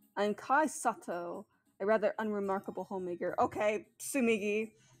 I'm Kai Sato, a rather unremarkable homemaker. Okay,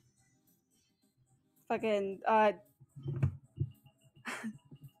 Sumigi. Fucking,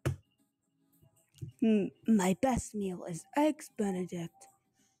 My best meal is eggs Benedict.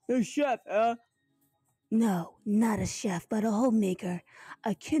 Hey, chef, No, not a chef, but a homemaker.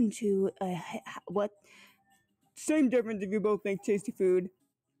 Akin to what? Same difference if you both make tasty food.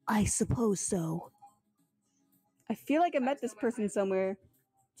 I suppose so. I feel like I met this person somewhere.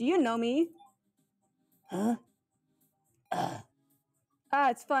 Do you know me? Huh?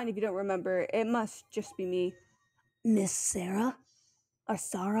 It's fine if you don't remember. It must just be me. Miss Sarah? Or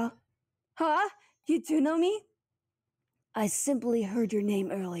Sarah? Huh? You do know me? I simply heard your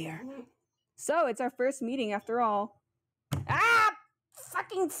name earlier. So, it's our first meeting after all. Ah!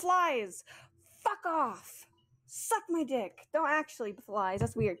 Fucking flies! Fuck off! Suck my dick. Don't actually flies.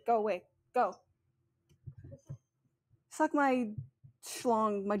 That's weird. Go away. Go. Suck my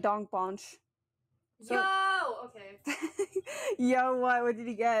schlong, my donk bonch. So- Yo! Okay. Yo, what? What did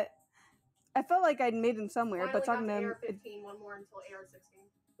he get? I felt like I'd made him somewhere, Finally but talking to got to him. AR 15, one more until AR 16.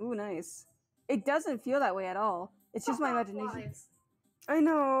 Ooh, nice. It doesn't feel that way at all. It's just my imagination. Flies. I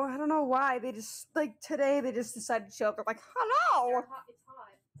know. I don't know why. They just, like, today they just decided to show up. They're like, hello! They're hot. It's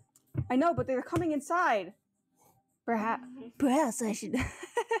hot. I know, but they're coming inside. Perhaps I should.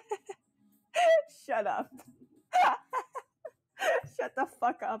 Shut up. Shut the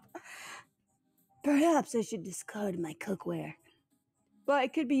fuck up. Perhaps I should discard my cookware. But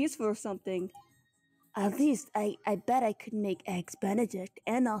it could be useful for something. At least I bet I could make eggs Benedict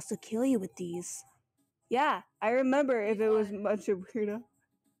and also kill you with these. Yeah, I remember if it was much of weirdo.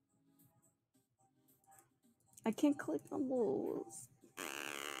 I can't click on those.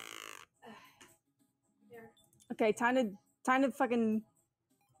 Here. Okay, time to fucking.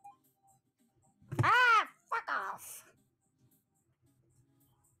 Fuck off!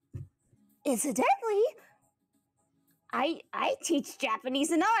 Incidentally, I teach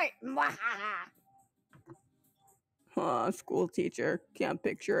Japanese and art. School teacher. Can't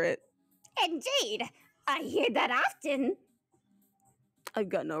picture it. Indeed, I hear that often. I've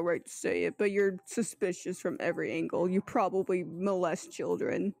got no right to say it, but you're suspicious from every angle. You probably molest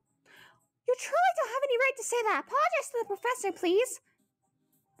children. You truly don't have any right to say that. Apologize to the professor, please.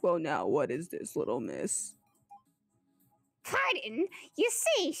 Well, now, what is this, little miss? Pardon? You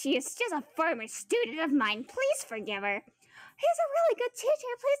see, she is just a former student of mine. Please forgive her. He's a really good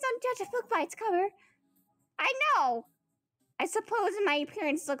teacher. Please don't judge a book by its cover. I know. I suppose my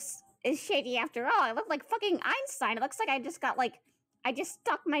appearance is shady after all. I look like fucking Einstein. It looks like I just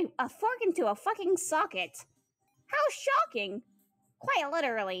stuck a fork into a fucking socket. How shocking. Quite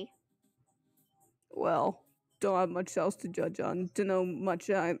literally. Well, don't have much else to judge on. To know much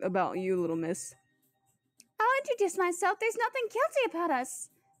about you, little miss. I'll introduce myself. There's nothing guilty about us.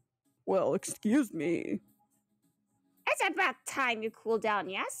 Well, excuse me. It's about time you cool down,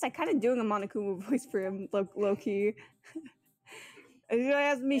 yes? I kind of doing a Monokuma voice for him, low-key. It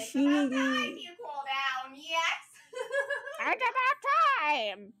has me It's about time you cool down, yes! It's about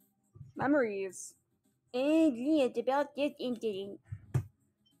time! Memories. And it's about this incident.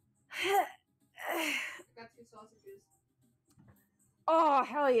 I got 2 sausages. Oh,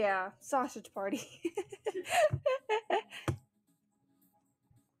 hell yeah. Sausage party.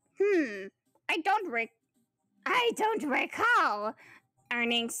 I don't recall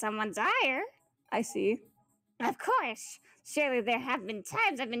earning someone's ire. I see. Of course. Surely there have been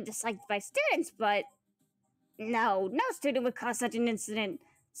times I've been disliked by students, but no student would cause such an incident.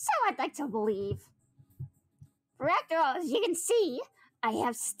 So I'd like to believe. For after all, as you can see, I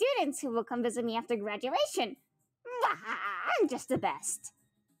have students who will come visit me after graduation. I'm just the best.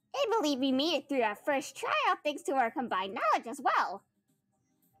 I believe we made it through our first trial thanks to our combined knowledge as well.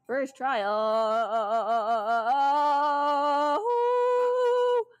 First trial.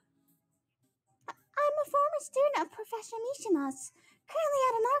 I'm a former student of Professor Mishima's, currently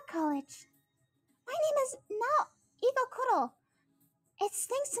at an art college. My name is now Ego Kuro. It's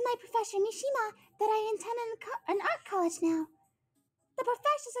thanks to my Professor Mishima that I attend an art college now. The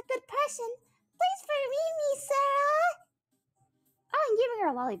professor's a good person. Please forgive me, Sarah. Oh, I'm giving her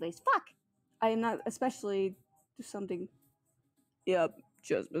a lolly voice. Fuck. I am not especially do something. Yep,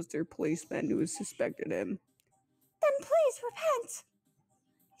 just Mr. Policeman who suspected him. Then please repent.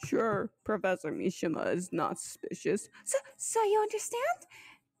 Sure, Professor Mishima is not suspicious. So you understand?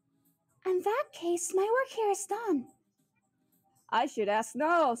 In that case, my work here is done. I should ask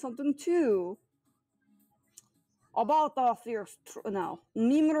now something too. About the first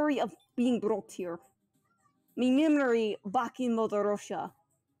memory of being brought here. My memory back in Mother Russia.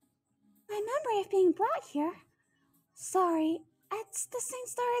 My memory of being brought here? Sorry, it's the same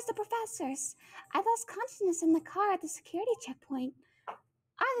story as the professor's. I lost consciousness in the car at the security checkpoint.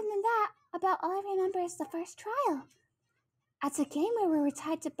 Other than that, about all I remember is the first trial. It's a game where we were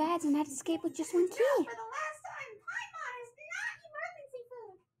tied to beds and had to escape with just one key. No, for the last time, Paimon is not emergency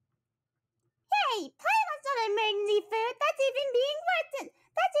food. Hey, Paimon! That's not emergency food. That's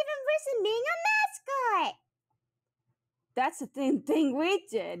even worse than being a mascot. That's the same thing we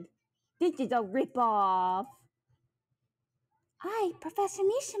did. Digital rip-off. Professor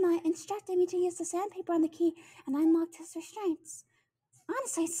Mishima instructed me to use the sandpaper on the key and I unlocked his restraints.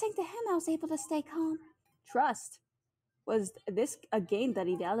 Honestly, it's thanks to him I was able to stay calm. Trust. Was this a game that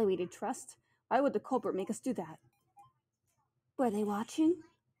evaluated trust? Why would the culprit make us do that? Were they watching?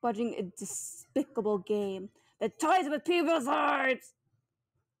 Watching a despicable game that toys with people's hearts!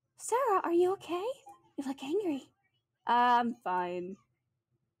 Sarah, are you okay? You look angry. I'm fine.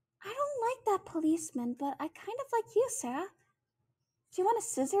 I don't like that policeman, but I kind of like you, Sarah. Do you want to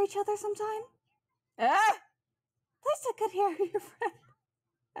scissor each other sometime? Ah! Please I could hear your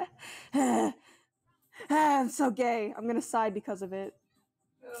friend. I'm so gay. I'm gonna sigh because of it.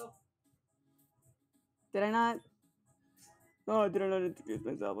 Oh. Did I not? Oh, did I not introduce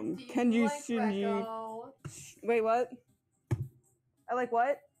myself? I'm Do you Kenji like Shinji. Recco? Wait, what? I like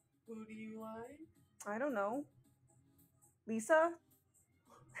what? Who do you like? I don't know. Lisa? Are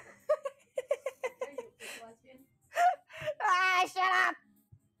you a lesbian? Ah, shut up!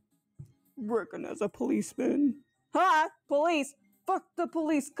 Working as a policeman. Ha! Police! Fuck the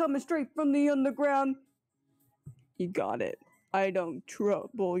police coming straight from the underground. You got it. I don't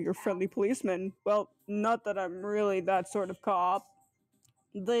trouble your friendly policeman. Well, not that I'm really that sort of cop.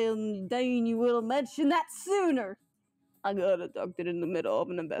 Then you would have mentioned that sooner. I got abducted in the middle of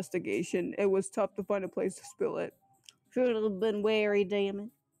an investigation. It was tough to find a place to spill it. Should have been wary, damn it.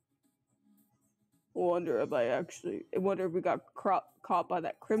 Wonder if we got caught by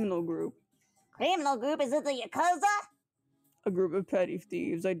that criminal group. Criminal group? Is it the Yakuza? A group of petty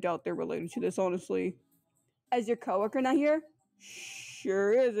thieves. I doubt they're related to this, honestly. As your coworker not here?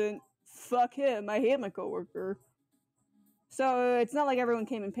 Sure isn't. Fuck him. I hate my coworker. So it's not like everyone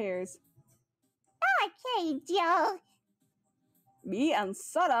came in pairs. Okay, Joe. Me and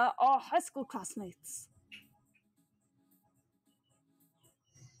Sada are high school classmates.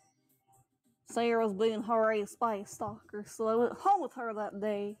 Sarah was being harassed by a stalker, so I went home with her that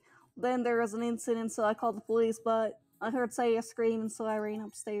day. Then there was an incident, so I called the police, but I heard Sarah screaming, so I ran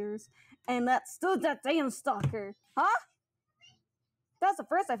upstairs. And that stood that damn stalker. Huh? That's the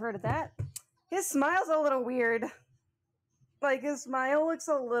first I've heard of that. His smile's a little weird. Like, his smile looks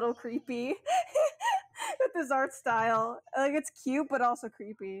a little creepy with his art style. Like, it's cute, but also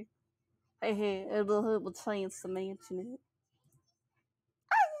creepy. Hey, it'll have a chance to mention it.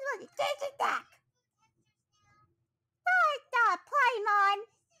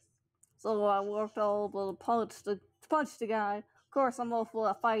 So I walked over to punch the guy. Of course, I'm awful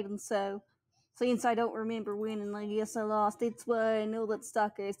at fighting, so since I don't remember winning, I guess I lost. It's why I know that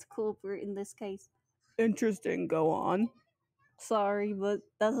Stalker is the culprit in this case. Interesting, go on. Sorry, but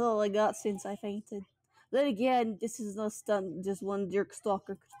that's all I got since I fainted. Then again, this is no stunt just one jerk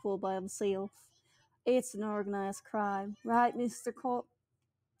stalker could pull by himself. It's an organized crime, right, Mr. Cop?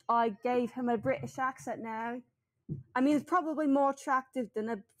 I gave him a British accent now. I mean, it's probably more attractive than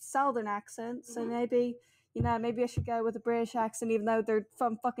a southern accent, so maybe I should go with a British accent even though they're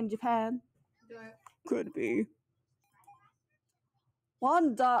from fucking Japan. Do it. Could be.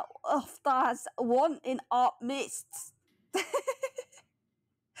 Wonder if there's one in our midst.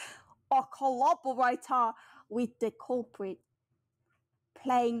 A collaborator with the culprit,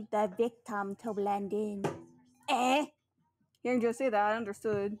 playing the victim to blend in. Hearing Joe say that, I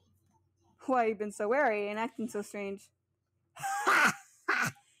understood why you've been so wary and acting so strange.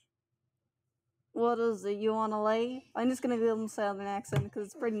 What is it? You want to lay? I'm just gonna give him a southern accent because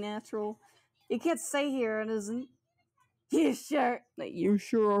it's pretty natural. You can't say here it isn't. You sure? You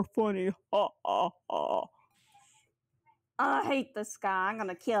sure are funny. Ha ha ha. I hate this guy. I'm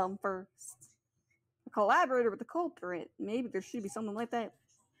gonna kill him first. A collaborator with the culprit. Maybe there should be something like that.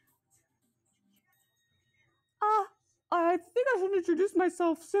 I think I should introduce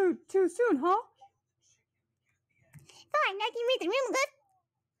myself too soon, huh? Fine, I can read the room good.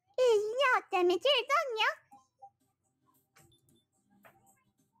 Is not the material,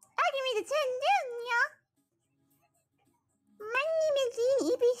 I can read the 10 down, yeah. My name is Jean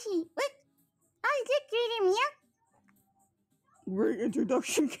EPC. What? I'm the creator, yeah. Great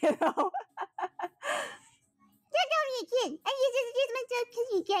introduction, kiddo. Don't call me a kid. I just introduced myself because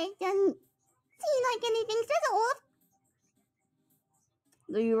you guys don't seem like anything special.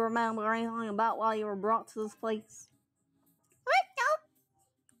 Do you remember anything about why you were brought to this place? What? No.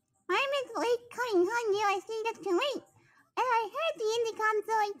 I'm Miss Lake coming home now. I see that's too late. And I heard the intercom,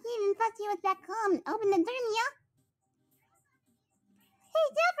 so I came and fussed you with that com and opened the door, yeah. Hey,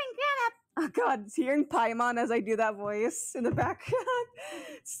 stop and grab up. Oh god, hearing Paimon as I do that voice in the background,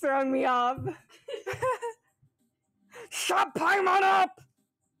 it's throwing me off. Shut Paimon up!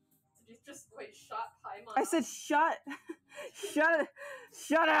 Did you just wait? Shot Paimon. I said shut up.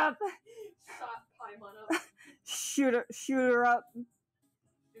 Shot Paimon up. Shoot her up. Shoot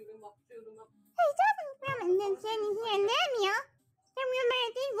him up. Shoot him up. Hey, stop and then standing here and there, Mia. Then we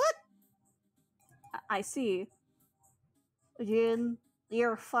made it look. I see. Jin,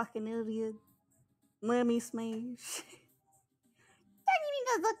 you're a fucking idiot. Mommy smash. Don't even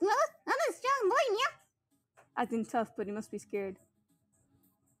go look, Mia. I'm a strong boy, Mia. Acting tough, but he must be scared.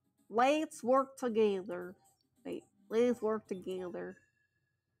 Let's work together. Wait, let's work together.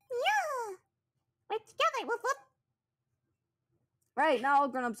 Yeah. We're together, whoop whoop. Right, not all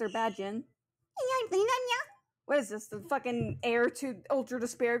grown-ups are bad, Jin. I'm playing on Mia. What is this, the fucking heir to Ultra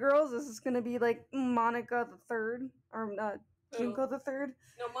Despair Girls? Is this gonna be like Monica the Third? Or Junko the Third?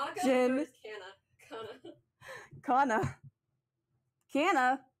 No, Monica Jin. is Kana.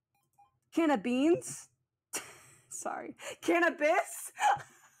 Kana? Canna beans? Sorry. Cannabis?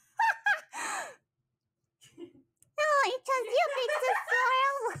 Oh, it's just you fix the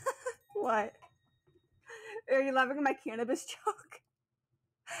soil. What? Are you laughing at my cannabis joke?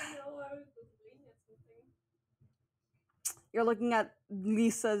 No, I was looking at something. You're looking at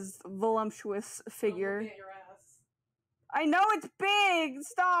Lisa's voluptuous I'm figure. looking at your ass. I know it's big!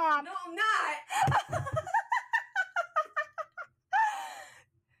 Stop! No, I'm not!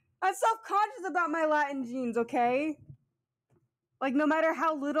 I'm self-conscious about my Latin genes, okay? Like, no matter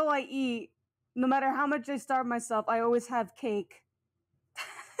how little I eat, no matter how much I starve myself, I always have cake.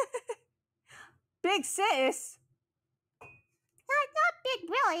 Big sis! It's not big,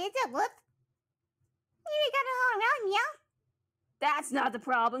 really, is it, whoop? You got it all around, Mia. That's not the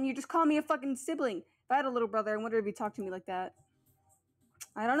problem. You just call me a fucking sibling. If I had a little brother, I wonder if he'd talk to me like that.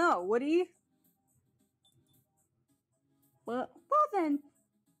 I don't know. Would he? Well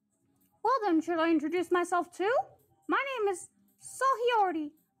then, should I introduce myself too? My name is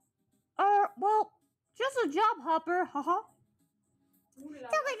Sahiordi. Well, just a job hopper, haha. Still living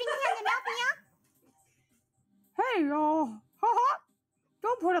here in the mouth, Mia. Hey, haha.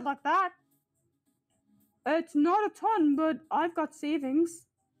 Don't put it like that. It's not a ton, but I've got savings.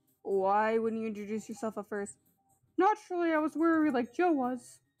 Why wouldn't you introduce yourself at first? Naturally, I was worried like Joe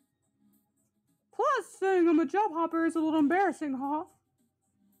was. Plus, saying I'm a job hopper is a little embarrassing, huh?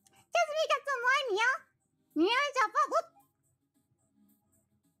 Just we got some line, Mia. Mia, jump up, whoop.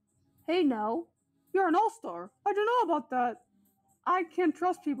 Hey, now. You're an all-star. I don't know about that. I can't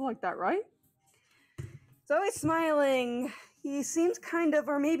trust people like that, right? Zoe's smiling. He seems kind of,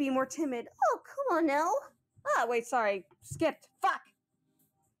 or maybe more timid. Oh, come on now. Ah, wait, sorry. Skipped. Fuck.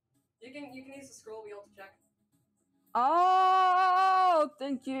 You can use the scroll wheel to check. Oh,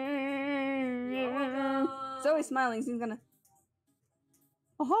 thank you. You're welcome. Zoe's smiling. Seems gonna.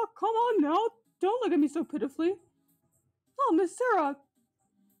 Come on now. Don't look at me so pitifully. Oh, Miss Sarah.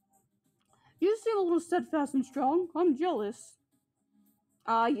 You seem a little steadfast and strong. I'm jealous.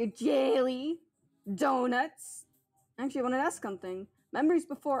 You jelly. Donuts. Actually, I wanted to ask something. Memories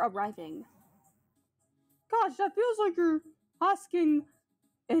before arriving. Gosh, that feels like you're asking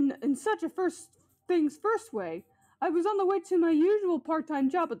in such a first things first way. I was on the way to my usual part-time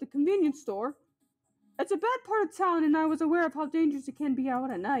job at the convenience store. It's a bad part of town, and I was aware of how dangerous it can be out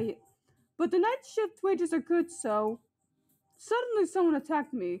at night. But the night shift wages are good, so... Suddenly someone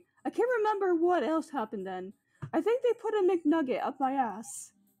attacked me. I can't remember what else happened then. I think they put a McNugget up my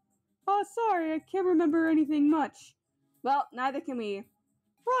ass. Oh, sorry, I can't remember anything much. Well, neither can we.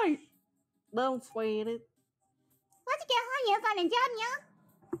 Right. Don't sweat it. Let's get higher on a job,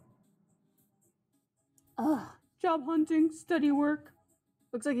 Mia. Ugh. Job hunting, steady work.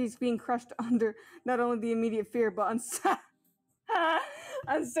 Looks like he's being crushed under not only the immediate fear, but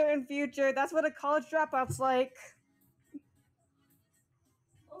uncertain future. That's what a college dropout's like.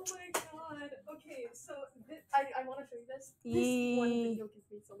 Oh my god. Okay, so I want to show you this. This one video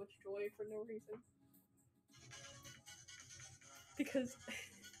gives me so much joy for no reason. Because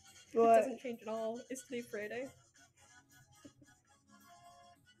What? it doesn't change at all. It's today Friday.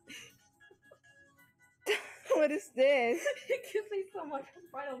 What is this? It gives me so much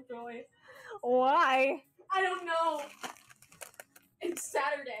final joy. Why? I don't know. It's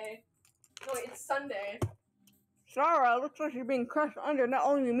Saturday. No, wait, it's Sunday. Sarah, looks like you're being crushed under not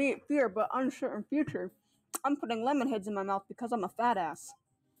only immediate fear, but uncertain future. I'm putting lemon heads in my mouth because I'm a fat ass.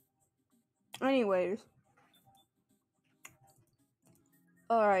 Anyways.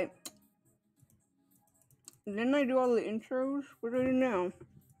 Alright. Didn't I do all the intros? What do I do now?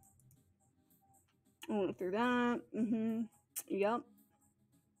 I went through that. Yep.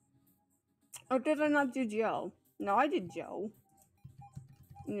 Or did I not do Joe? No, I did Joe.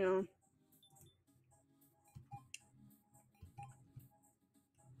 Yeah.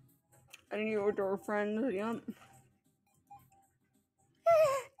 I need your door friend. Yep.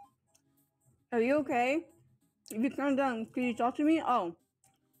 Are you okay? If you calm down, can you talk to me? Oh.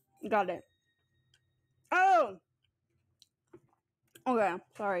 Got it. Oh! Okay,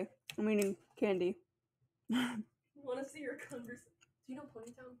 sorry. I'm eating candy. Want to see your conversation? Do you know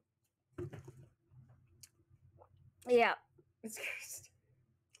Ponytown? Yeah. It's cursed.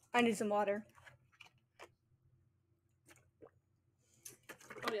 I need some water.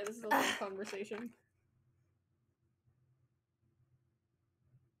 Oh yeah, this is also a conversation.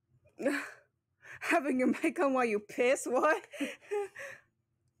 Having your mic on while you piss? What?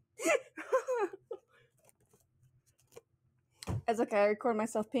 It's okay, I record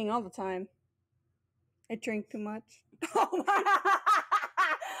myself peeing all the time. I drink too much. Oh my!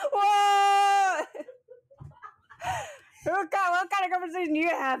 Whoa! What kind of conversation are you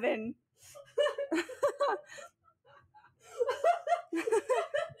having?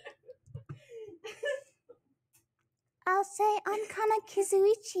 I'll say I'm Kana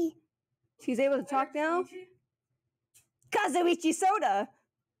Kizuichi. She's able to talk now? Kazuichi Soda!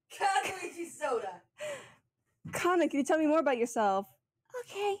 Kazuichi Soda! Kana, can you tell me more about yourself?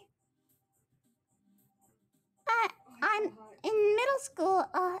 Okay. I'm in middle school.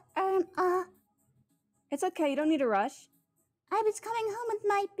 It's okay, you don't need to rush. I was coming home with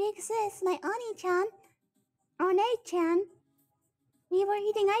my big sis, my Oni-chan. One-chan. We were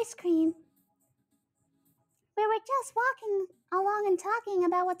eating ice cream. We were just walking along and talking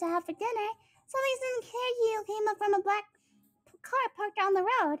about what to have for dinner. Suddenly some kid came up from a black car parked on the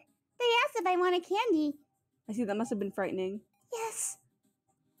road. They asked if I wanted candy. I see, that must have been frightening. Yes.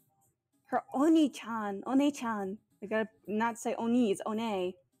 Her Oni-chan. One-chan. I gotta not say Oni, it's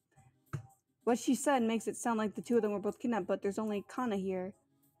One. What she said makes it sound like the two of them were both kidnapped, but there's only Kana here.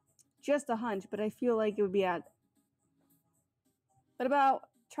 Just a hunch, but I feel like it would be at... What about...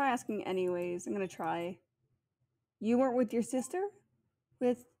 Try asking anyways. I'm gonna try. You weren't with your sister?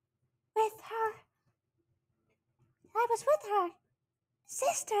 With her. I was with her.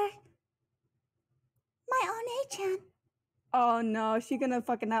 Sister. My One-chan. Oh no, she gonna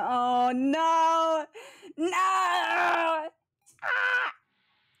fucking have... Oh no! No! Ah!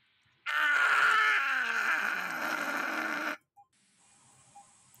 Ah!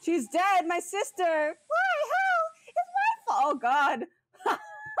 She's dead, my sister! Why? How? It's my fault! Oh god!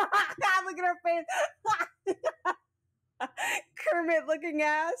 God, look at her face! Kermit looking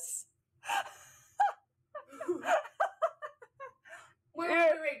ass! Wait,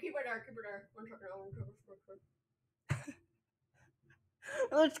 keep her there.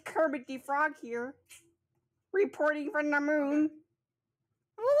 There's Kermit the Frog here, reporting from the moon.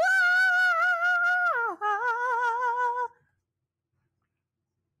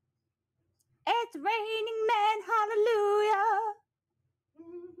 It's raining men, hallelujah.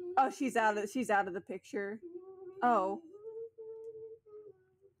 Oh, she's out of the picture. Oh.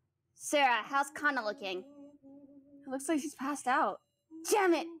 Sarah, how's Kana looking? It looks like she's passed out.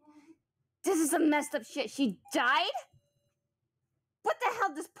 Damn it! This is some messed up shit. She died? What the hell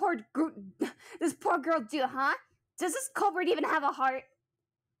does this poor girl do, huh? Does this culprit even have a heart?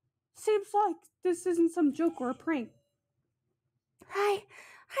 Seems like this isn't some joke or a prank. I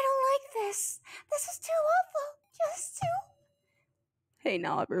don't like this. This is too awful. Just too... Hey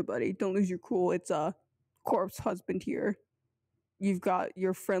now, everybody, don't lose your cool. It's a corpse husband here. You've got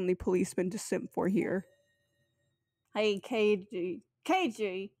your friendly policeman to simp for here. Hey, KG,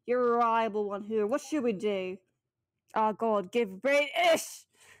 you're a reliable one here. What should we do? Oh god, give British!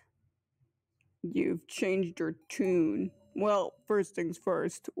 You've changed your tune. Well, first things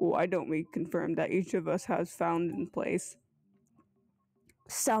first, why don't we confirm that each of us has found in place?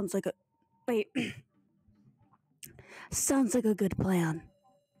 Sounds like a... Wait. Sounds like a good plan.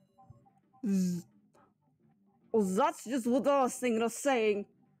 Well, that's just what I was thinking of saying.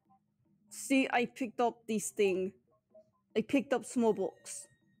 See, I picked up this thing. I picked up small books.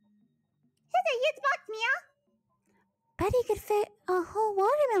 Here's a huge box, Mia. Bet he could fit a whole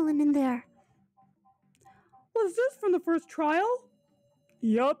watermelon in there. Was this from the first trial?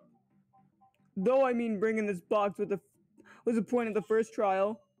 Yup. Though, I mean, bringing this box was the point of the first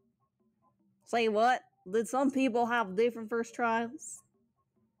trial. Say what? Did some people have different first trials?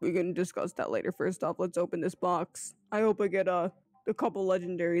 We can discuss that later. First off, let's open this box. I hope I get a couple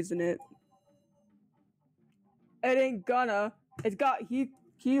legendaries in it. It ain't gonna. It's got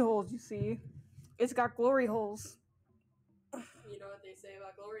keyholes, you see. It's got glory holes. You know what they say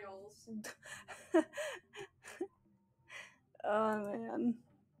about glory holes. Oh, man.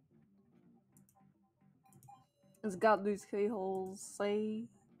 It's got these keyholes. Say,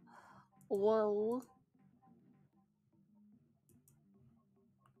 whoa.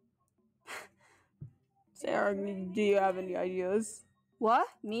 Sarah, do you have any ideas? What?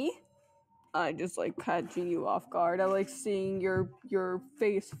 Me? I just like catching you off guard. I like seeing your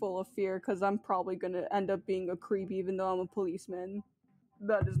face full of fear because I'm probably gonna end up being a creep even though I'm a policeman.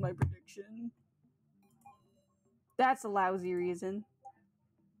 That is my prediction. That's a lousy reason.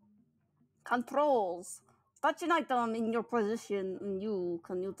 Controls. Touch an item in your position and you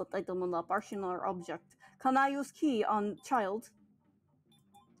can use that item on a person or object. Can I use key on child?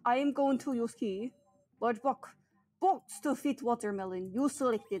 I am going to use key. Large book. Boats to fit watermelon. Use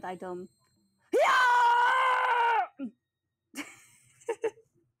selected item. Yeah!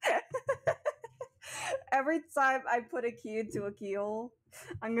 Every time I put a key into a keyhole,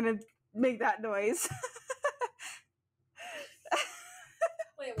 I'm gonna make that noise.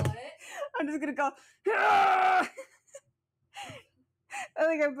 Wait, what? I'm just gonna go. I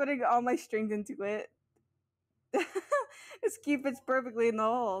think I'm putting all my strength into it. This key fits perfectly in the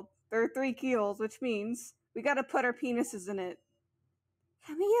hole. There are 3 keyholes, which means we gotta put our penises in it.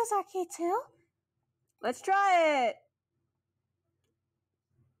 Can we use our key too? Let's try it!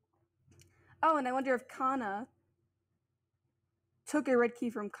 Oh, and I wonder if Kana took a red key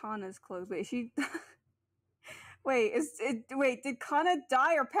from Kana's clothes. Wait, she... Wait, did Kana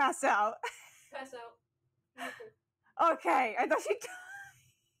die or pass out? Pass out. Okay, I thought she died.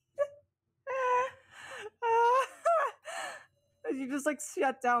 She just like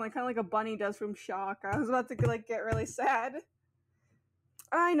shut down, like kind of like a bunny does from shock. I was about to like get really sad.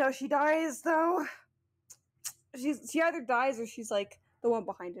 I know she dies though. She either dies or she's like the one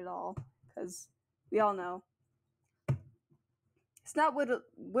behind it all, because we all know it's not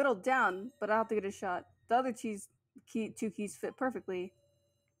whittled down, but I'll have to get a shot. The other 2 keys fit perfectly.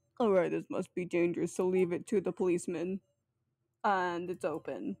 All right, this must be dangerous, so leave it to the policeman. And it's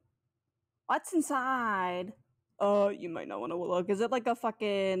open. What's inside? You might not want to look. Is it like a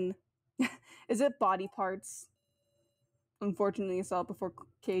fucking... Is it body parts? Unfortunately, I saw it before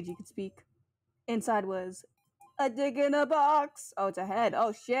Keiji could speak. Inside was a dig in a box. Oh, it's a head.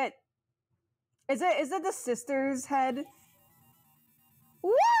 Oh, shit. Is it the sister's head?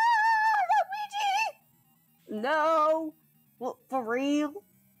 Whoa! Luigi! No! Well, for real?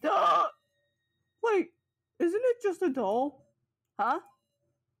 Duh! Wait, isn't it just a doll? Huh?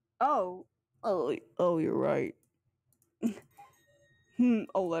 Oh, you're right.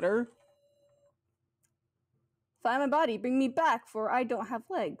 A letter? Find my body, bring me back, for I don't have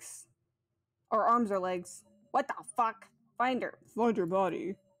legs. Or arms or legs. What the fuck? Find her. Find her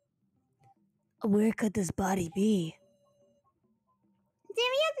body. Where could this body be? Do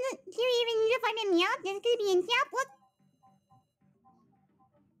you even need to find him out? This could be in camp. Look.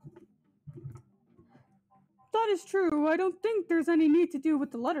 That is true. I don't think there's any need to do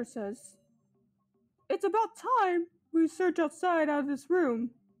what the letter says. It's about time we search outside out of this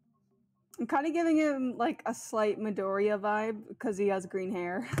room. I'm kind of giving him like a slight Midoriya vibe because he has green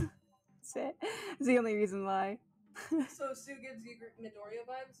hair. That's it. It's the only reason why. So Sue gives you Midoriya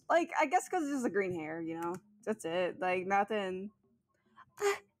vibes? Like, I guess because it's just the green hair, you know? That's it. Like, nothing.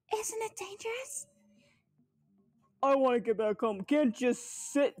 Isn't it dangerous? I want to get back home. Can't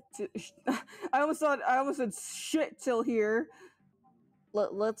just sit. I almost said shit till here.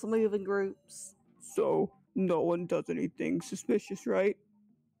 Let's move in groups. So no one does anything suspicious, right?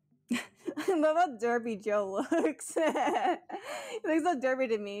 I love how derpy Joe looks. He looks so derpy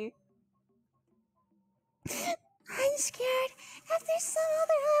to me. I'm scared if there's some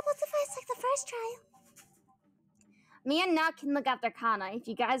other horrible device like the first trial. Me and Nock can look after Kana. If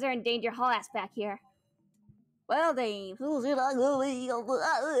you guys are in danger, haul ass back here. Well, Dave,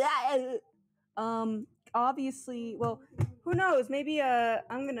 obviously, well, who knows? Maybe,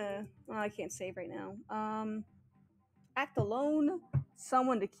 I'm gonna, well, I can't save right now. Act alone,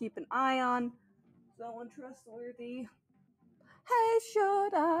 someone to keep an eye on, someone trustworthy. Hey,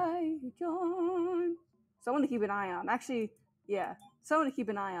 should I join? Someone to keep an eye on. Actually, yeah, someone to keep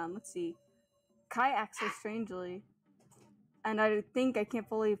an eye on. Let's see. Kai acts so strangely. And I think I can't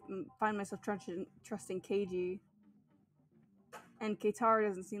fully find myself trusting Keiji. And Keitaro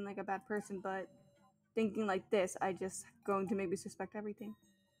doesn't seem like a bad person, but thinking like this, I just going to maybe suspect everything.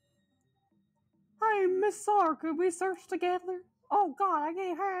 Hey, Miss Sar, could we search together? Oh God, I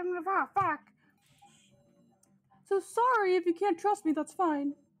can't have him. Fuck. So sorry if you can't trust me, that's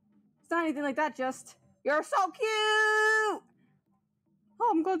fine. It's not anything like that, just, you're so cute! Oh,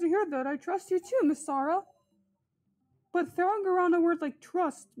 I'm glad to hear that. I trust you too, Miss Sarah. But throwing around a word like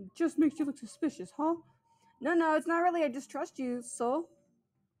trust just makes you look suspicious, huh? No, it's not really. I just trust you, so.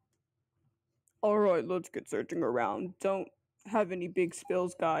 Alright, let's get searching around. Don't have any big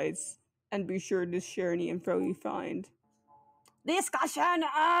spills, guys. And be sure to share any info you find. Discussion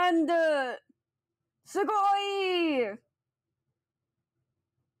and... Sugoi!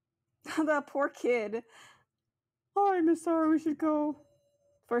 That poor kid. Alright, Miss Sarah, we should go.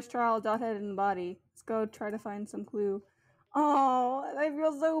 First trial, dot head in the body. Let's go try to find some clue. Oh, I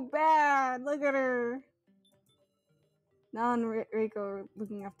feel so bad. Look at her. Now and Reiko are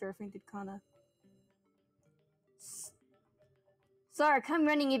looking after a fainted Kana. Sir, come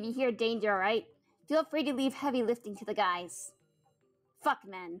running if you hear danger, alright? Feel free to leave heavy lifting to the guys. Fuck,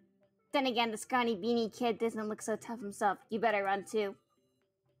 man. Then again, the scrawny beanie kid doesn't look so tough himself. You better run too.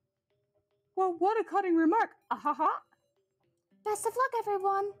 Well, what a cutting remark. Ahaha. Best of luck,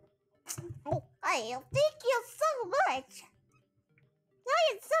 everyone. Oh, thank you so much.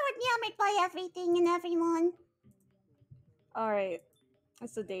 I am so enamored by everything and everyone. Alright.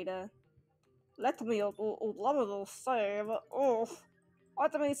 That's the data. Let me save. Oh,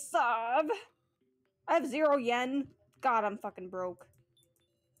 let me save. I have 0 yen. God, I'm fucking broke.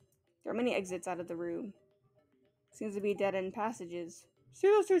 There are many exits out of the room. Seems to be dead-end passages. See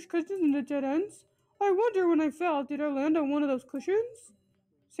those huge cushions in the dead ends? I wonder when I fell, did I land on one of those cushions?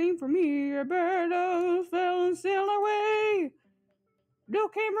 Same for me. A bird fell and sailed away. Bill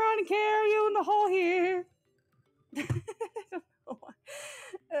came around and carried you in the hole here. Didn't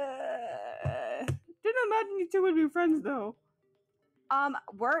imagine you two would be friends though.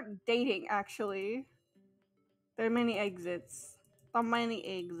 We're dating actually. There are many exits. Many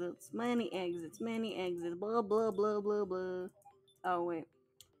exits. Blah blah blah blah blah. Oh wait.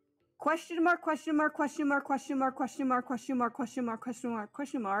 Question mark, question mark, question mark, question mark, question mark, question mark, question mark, question mark,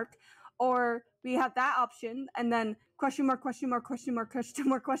 question mark. Or we have that option and then question mark, question mark, question mark, question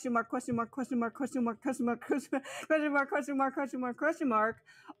mark, question mark, question mark, question mark, question mark, question mark, question mark, question mark, question mark, question mark, question mark.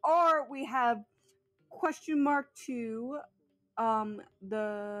 Or we have question mark to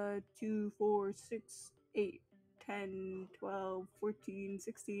the 2, 4, 6, 8, 10, 12, 14,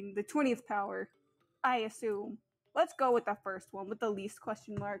 16, the 20th power, I assume. Let's go with the first one with the least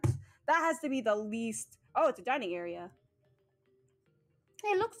question marks. That has to be the least. Oh, it's a dining area.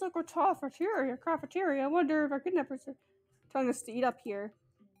 Hey, looks like a cafeteria. I wonder if our kidnappers are telling us to eat up here.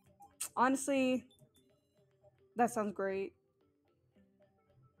 Honestly, that sounds great.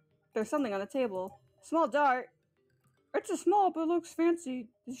 There's something on the table. Small dart. It's a small, but it looks fancy.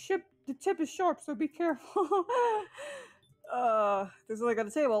 The tip is sharp, so be careful. There's like on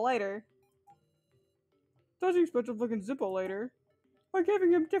the table, lighter. That's an expensive looking Zippo lighter. We're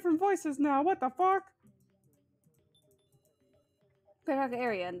giving him different voices now, what the fuck? Back out the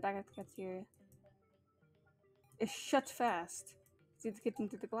area and back at the cafeteria. It's shut fast. See the kitchen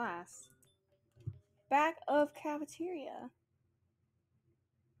through the glass. Back of cafeteria.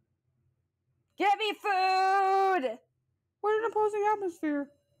 Get me food! What an opposing atmosphere.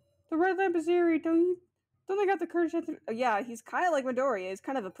 The red lamp is eerie, don't they got the courage to... Yeah, he's kind of like Midoriya. He's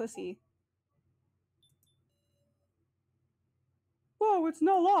kind of a pussy. Whoa, it's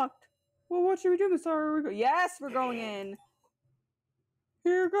not locked. Well, what should we do, Miss Sarah? Yes, we're going in.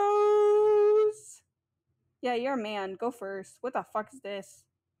 Here goes. Yeah, you're a man. Go first. What the fuck is this?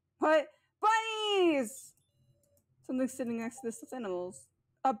 What? Bunnies! Something's sitting next to this. That's animals.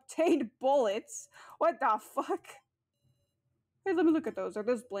 Obtained bullets? What the fuck? Hey, let me look at those. Are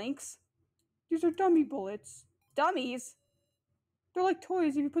those blanks? These are dummy bullets. Dummies? They're like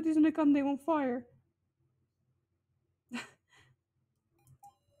toys. If you put these in a gun, they won't fire.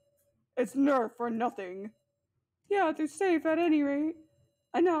 It's Nerf for nothing. Yeah, they're safe at any rate.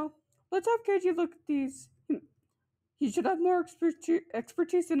 I know. Let's have Keiji look at these. He should have more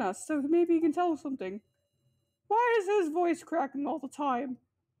expertise than us, so maybe he can tell us something. Why is his voice cracking all the time?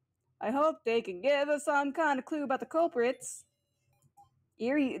 I hope they can give us some kind of clue about the culprits.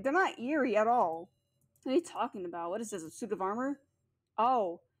 Eerie? They're not eerie at all. What are you talking about? What is this, a suit of armor?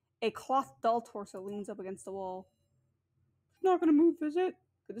 Oh, a cloth doll torso leans up against the wall. It's not gonna move, is it?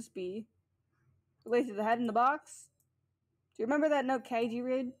 Could this be related to the head in the box? Do you remember that note Keiji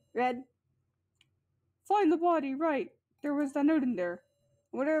read? Find the body, right. There was that note in there.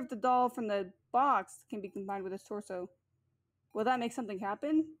 I wonder if the doll from the box can be combined with his torso. Will that make something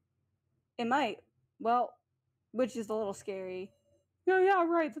happen? It might. Well, which is a little scary. Yeah,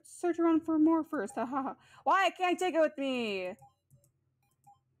 right. Let's search around for more first. Haha. Why can't I take it with me?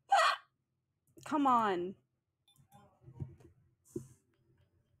 Come on.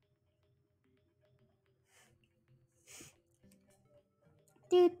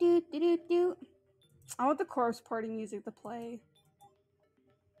 Do. I want the corpse party music to play.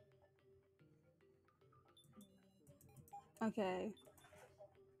 Okay.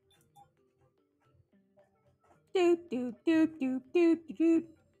 There's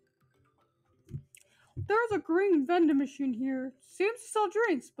a green vending machine here. Seems to sell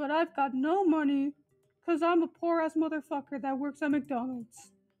drinks, but I've got no money. Cause I'm a poor ass motherfucker that works at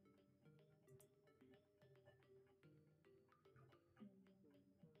McDonald's.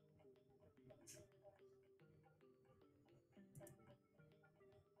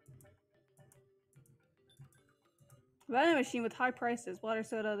 Vending machine with high prices. Water,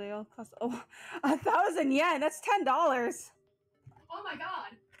 soda, they all cost 1,000 yen. That's $10. Oh my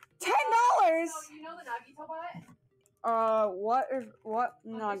god. $10. So you know the Nagito bot? What? On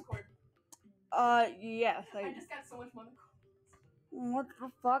No. Discord. Yes. I just got so much money. What the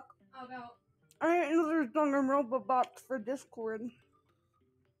fuck? About. I didn't know there's Dungeon Robobots for Discord.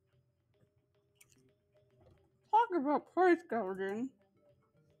 Talk about price gouging.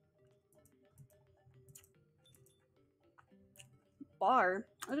 Bar?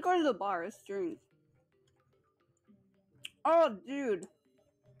 Let's go to the bar. Let's drink. Oh, dude.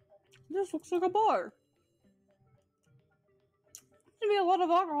 This looks like a bar. There's gonna be a lot of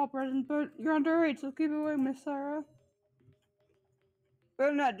alcohol present, but you're underage, so keep it away, Miss Sarah.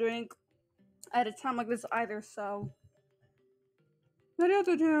 Better not drink at a time like this either, so. Any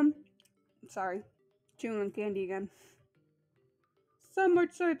other time. Sorry. Chewing on candy again. Some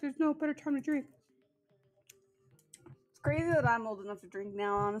might say there's no better time to drink. It's crazy that I'm old enough to drink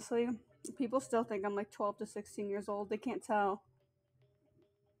now, honestly. People still think I'm like 12 to 16 years old. They can't tell.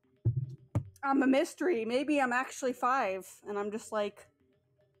 I'm a mystery. Maybe I'm actually 5, and I'm just like,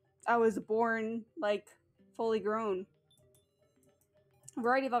 I was born, like, fully grown. A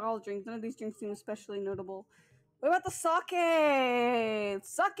variety of alcohol drinks. None of these drinks seem especially notable. What about the sake?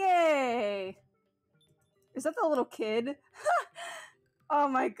 Sake! Is that the little kid? Oh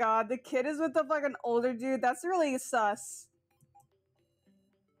my god, the kid is with the fucking older dude. That's really sus.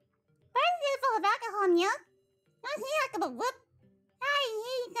 Where's full of alcohol, yeah? Not here, a whoop. Hi,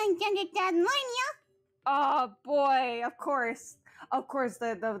 you can drink it that morning, Oh boy, of course. Of course, they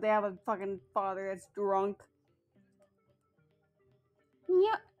have a fucking father that's drunk.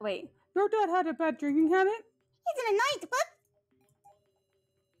 Yeah, wait. Your dad had a bad drinking habit? He's in a night, whoop.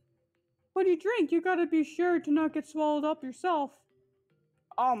 When you drink, you gotta be sure to not get swallowed up yourself.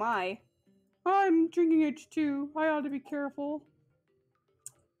 Oh my. I'm drinking age 2. I ought to be careful.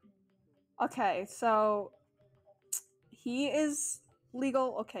 Okay, so he is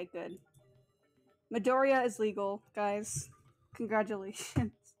legal. Okay, good. Midoriya is legal, guys.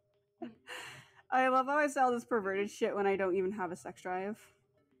 Congratulations. I love how I sell this perverted shit when I don't even have a sex drive.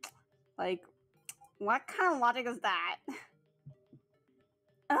 Like, what kind of logic is that?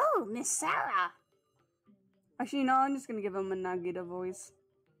 Oh, Miss Sarah. Actually, no, I'm just gonna give him a Nagita voice.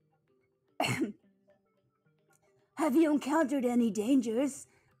 Have you encountered any dangers?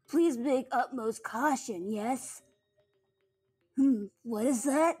 Please make utmost caution, yes? What is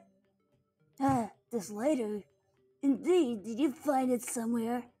that? This lighter. Indeed, did you find it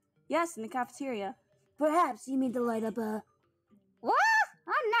somewhere? Yes, in the cafeteria. Perhaps you mean to light up a... What?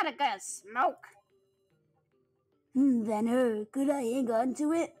 I'm not gonna smoke. Then, could I hang on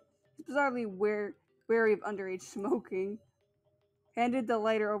to it? He's bizarrely wary of underage smoking. Handed the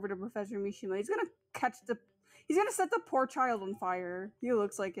lighter over to Professor Mishima. He's gonna set the poor child on fire. He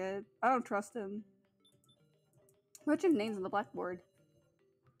looks like it. I don't trust him. Bunch of names on the blackboard.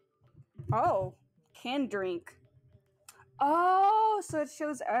 Oh, can drink. Oh, so it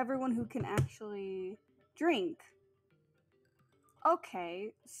shows everyone who can actually drink.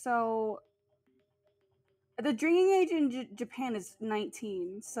 Okay, so the drinking age in Japan is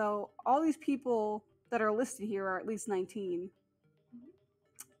 19. So all these people that are listed here are at least 19.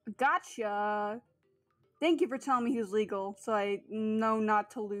 Gotcha. Thank you for telling me he was legal, so I know not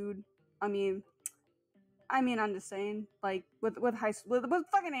to lewd. I mean, I'm just saying, like, with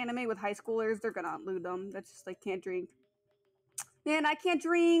fucking anime with high schoolers, they're gonna lewd them. That's just like, can't drink. Man, I can't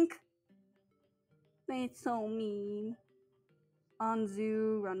drink. It's so mean.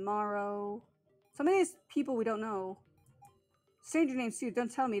 Anzu, Ranmaro. Some of these people we don't know. Stranger names too.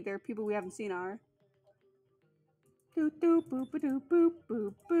 Don't tell me they're people we haven't seen are. Doo doo boop doo boop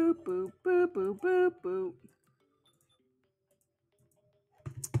boop boop boop boop boop boop boop.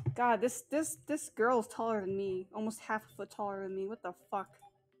 God, this girl's taller than me. Almost half a foot taller than me. What the fuck?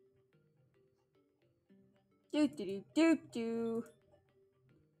 Do do do do do.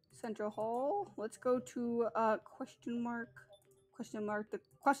 Central Hall. Let's go to question mark.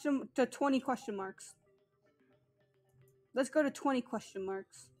 To 20 question marks. Let's go to 20 question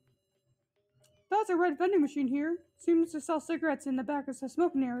marks. That's a red vending machine here. Seems to sell cigarettes in the back of the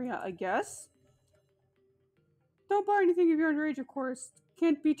smoking area, I guess. Don't buy anything if you're underage, of course.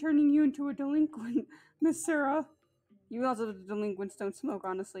 Can't be turning you into a delinquent, Miss Sarah. You also delinquents don't smoke,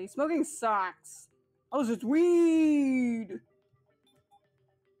 honestly. Smoking sucks. Oh, it's weed!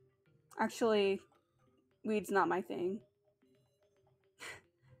 Actually, weed's not my thing.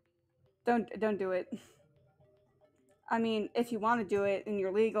 Don't do it. I mean, if you want to do it and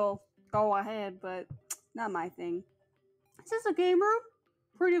you're legal, go ahead, but not my thing. Is this a game room?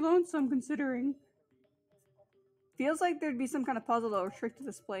 Pretty lonesome, considering. Feels like there'd be some kind of puzzle or trick to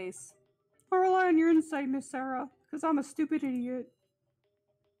this place. I'll rely on your insight, Miss Sarah, because I'm a stupid idiot.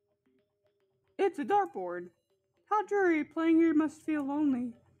 It's a dartboard. How dreary, playing here must feel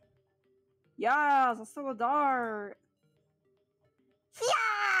lonely. Yes, let's throw a dart.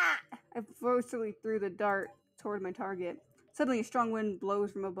 Yeah! I forcefully threw the dart toward my target. Suddenly, a strong wind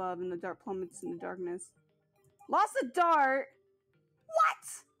blows from above, and the dart plummets in the darkness. Lost the dart?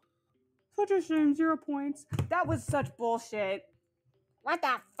 What? Such a shame, 0 points. That was such bullshit. What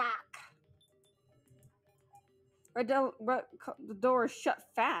the fuck? The door is shut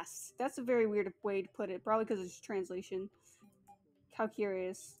fast. That's a very weird way to put it. Probably because it's translation. How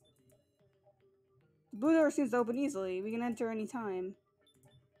curious. The blue door seems to open easily. We can enter any time.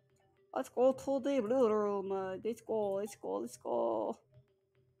 Let's go to the blue room. Let's go.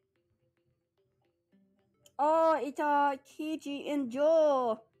 Oh, it's Keiji and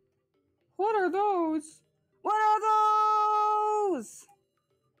Joe. What are those?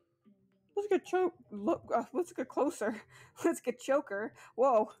 Let's get closer. Let's get choker.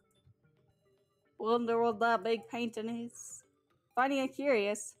 Whoa. Wonder what that big painting is. Finding it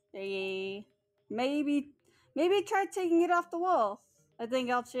curious. Maybe try taking it off the wall. I think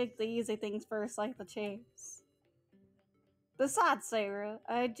I'll check the easy things first, like the chairs. Besides, Sarah,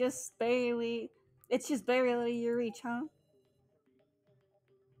 it's just barely your reach, huh?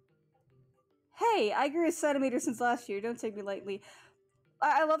 Hey, I grew a centimeter since last year. Don't take me lightly.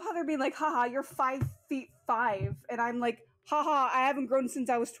 I love how they're being like, haha, you're 5'5", and I'm like, haha, I haven't grown since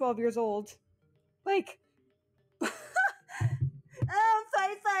I was 12 years old. Like, I'm 5'5",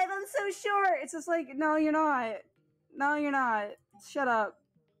 I'm so short. It's just like, no, you're not. No, you're not. Shut up.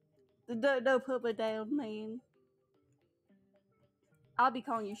 Don't put me down, man. I'll be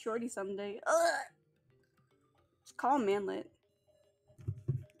calling you Shorty someday. Ugh. Just call him Manlet.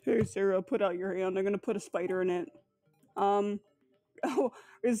 Hey, Sarah, put out your hand. I'm gonna put a spider in it. Oh,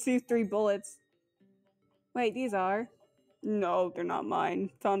 received 3 bullets. Wait, these are? No, they're not mine.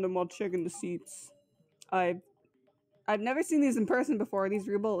 Found them while checking the seats. I've never seen these in person before. These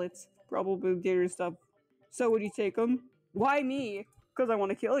real bullets. Probably dangerous stuff. So would you take them? Why me? Because I want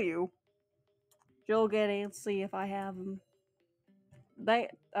to kill you. You'll get antsy if I have them.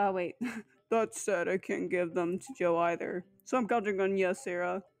 Wait. That said, I can't give them to Joe either. So I'm counting on yes,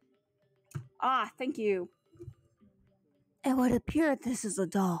 Sarah. Ah, thank you. It would appear this is a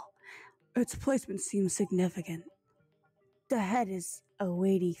doll. Its placement seems significant. The head is a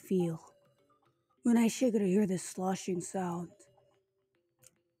weighty feel. When I shake it, I hear this sloshing sound.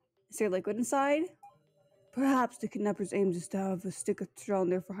 Is there liquid inside? Perhaps the kidnapper's aim is to have a stick of straw in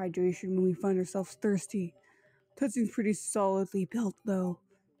there for hydration when we find ourselves thirsty. That seems pretty solidly built, though.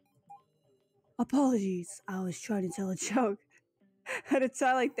 Apologies, I was trying to tell a joke. At a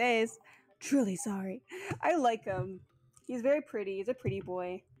time like this, truly sorry. I like him. He's very pretty. He's a pretty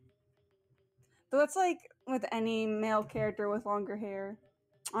boy. Though that's like with any male character with longer hair.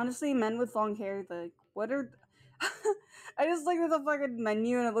 Honestly, men with long hair, what are... I just looked at the fucking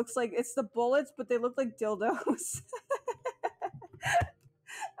menu and it looks like it's the bullets, but they look like dildos.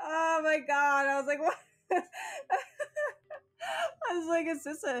 Oh my god, I was like, what? I was like, is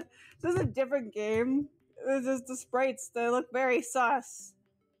this a different game? It's just the sprites, they look very sus.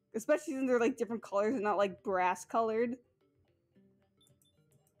 Especially when they're like different colors and not like brass colored.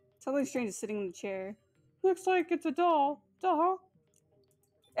 Something strange is sitting in the chair. Looks like it's a doll. Duh.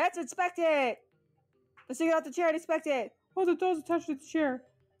 Let's inspect it! Let's take it out the chair and inspect it! Oh, the doll's attached to the chair.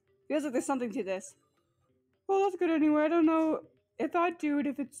 Feels like there's something to this. Well, that's good anyway. I don't know if I'd do it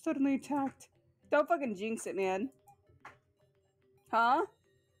if it's suddenly attacked. Don't fucking jinx it, man. Huh?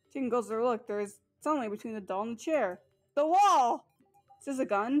 Taking a closer look, there's sunlight between the doll and the chair. The wall! Is this a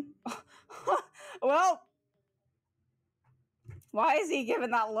gun? Well, why is he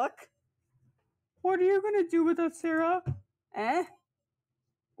giving that look? What are you gonna do with that, Sarah? Eh?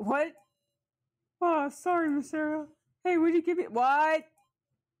 What? Oh, sorry, Miss Sarah. Hey, would you give me— What?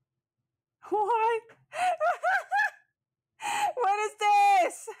 What? What is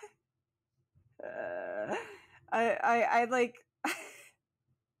this? I like...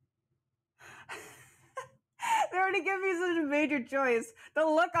 They already gave me such a major choice. The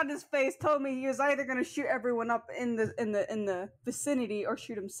look on his face told me he was either gonna shoot everyone up in the vicinity or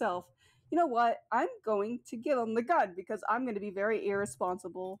shoot himself. You know what? I'm going to give him the gun because I'm gonna be very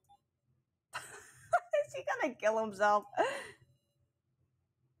irresponsible. Is he gonna kill himself?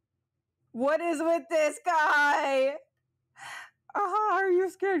 What is with this guy? Are you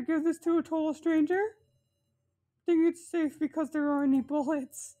scared to give this to a total stranger? Think it's safe because there aren't any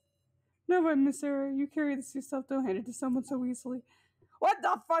bullets. No, but Miss Sarah, you carry this yourself. Don't hand it to someone so easily. What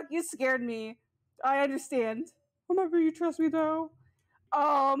the fuck? You scared me. I understand. Remember, you trust me though.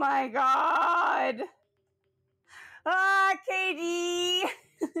 Oh my god. Ah, Keiji.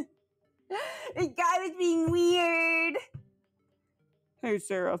 The guy was being weird. Hey,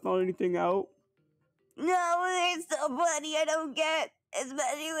 Sarah, found anything out? No, there's somebody I don't get.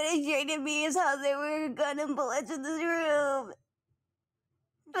 Especially when it shaded me is how there were a gun and bullets in this room.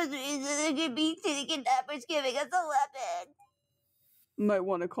 But there could be the kidnappers giving us a weapon. Might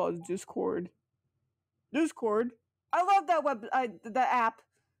want to cause Discord. Discord? I love that the app.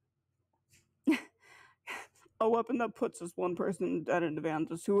 A weapon that puts us one person at an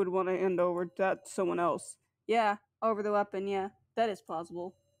advantage. Who would want to hand over that to someone else? Yeah, over the weapon, yeah. That is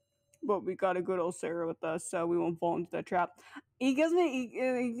plausible. But we got a good old Sarah with us, so we won't fall into that trap. He gives me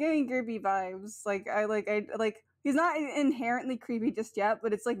he's giving creepy vibes. Like he's not inherently creepy just yet,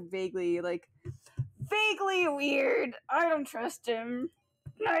 but it's like vaguely weird. I don't trust him.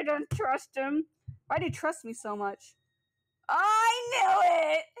 I don't trust him. Why do you trust me so much? I knew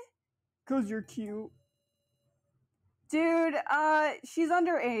it! 'Cause you're cute. Dude, she's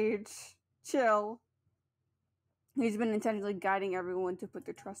underage. Chill. He's been intentionally guiding everyone to put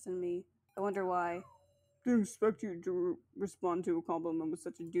their trust in me. I wonder why. Didn't expect you to respond to a compliment with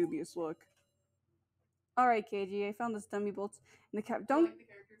such a dubious look. Alright, Keiji, I found this dummy bolts in the cap. Don't. You like the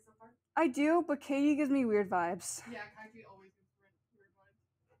characters so far? I do, but Keiji gives me weird vibes. Yeah, Keiji always gives weird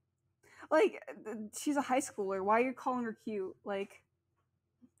vibes. Like, she's a high schooler. Why are you calling her cute? Like,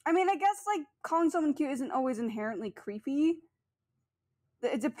 I mean, I guess, like, calling someone cute isn't always inherently creepy.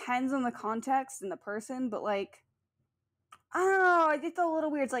 It depends on the context and the person, but, like, I don't know, I just felt a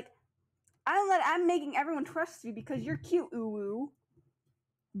little weird. It's like, I'm making everyone trust you because you're cute, uwu.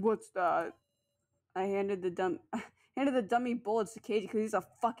 What's that? I handed the dummy bullets to Keiji because he's a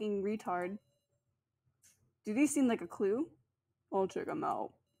fucking retard. Do these seem like a clue? I'll check them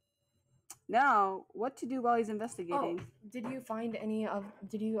out. Now, what to do while he's investigating? Oh, did you find any of?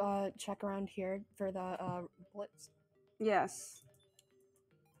 Did you check around here for the bullets? Yes.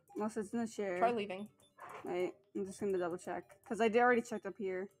 Unless it's in the chair. Try leaving. Wait, I'm just gonna double check because I already checked up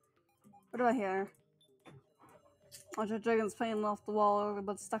here. What do I hear? Oh, the dragon's playing off the wall,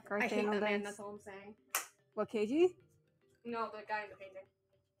 but stuck right there. I hate no that man. thanks. That's all I'm saying. What, KG? No, the guy in the painting.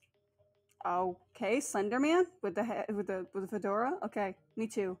 Okay, Slender Man with the with the fedora. Okay, me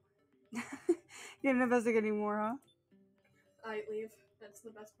too. You didn't investigate anymore, huh? I leave. That's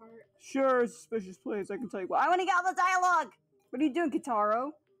the best part. Sure, suspicious place. I can tell you what. I want to get all the dialogue. What are you doing,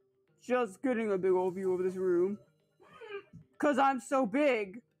 Kitaro? Just getting a big old view of this room. Cause I'm so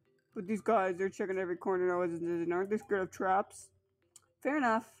big. But these guys, they're checking every corner now, and aren't they scared of traps? Fair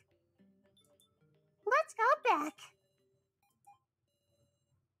enough. Let's go back.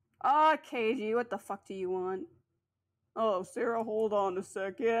 Ah, Keiji, what the fuck do you want? Oh, Sarah, hold on a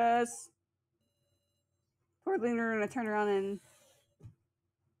sec. Yes. Poor Lena gonna turn around and.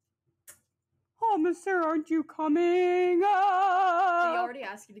 Oh, Miss Sarah, aren't you coming? Did he Ah! already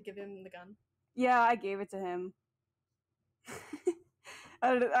ask you to give him the gun? Yeah, I gave it to him.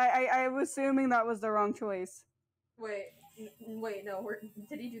 I was assuming that was the wrong choice. Wait, no.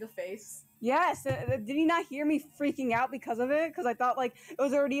 Did he do the face? Yes, did he not hear me freaking out because of it? Because I thought, like, it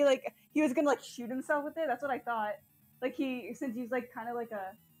was already, like, he was gonna, like, shoot himself with it. That's what I thought. Like, since he's, like, kind of like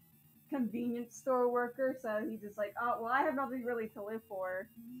a convenience store worker, so he's just like, oh, well, I have nothing really to live for.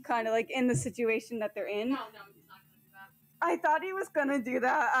 Kind of, like, in the situation that they're in. No, he's not gonna do that. I thought he was gonna do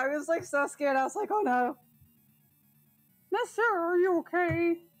that. I was, like, so scared. I was like, oh, no. Miss Sarah, are you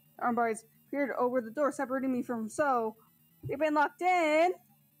okay? Armbars appeared over the door, separating me from So. We've been locked in.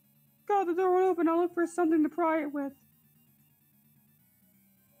 God, the door won't open. I'll look for something to pry it with.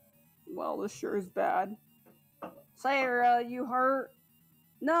 Well, this sure is bad. Sarah, you hurt?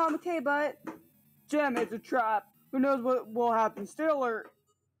 No, I'm okay, but... Jim, it's a trap. Who knows what will happen? Stay alert.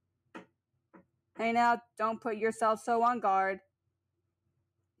 Hey now, don't put yourself so on guard.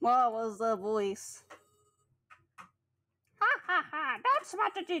 What was the voice? Ha ha ha, don't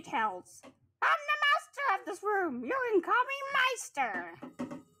smut the details. I'm the master of this room. You can call me Meister.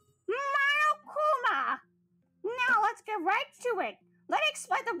 Monokuma. Now let's get right to it. Let me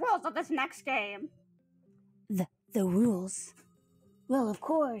explain the rules of this next game. The The rules? Well, of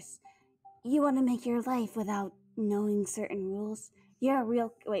course. You want to make your life without knowing certain rules? You're a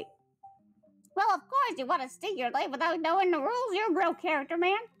real... Wait. Well, of course you want to stake your life without knowing the rules. You're a real character,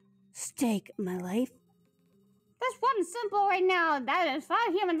 man. Stake my life? There's one simple right now. That is 5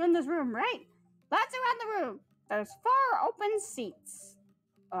 humans in this room, right? That's around the room. There's 4 open seats.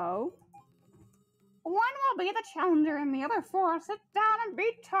 Oh? One will be the challenger and the other 4 sit down and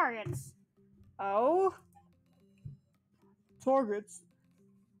be targets. Oh? Targets?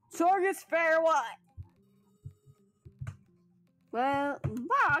 Targets fair what? Well,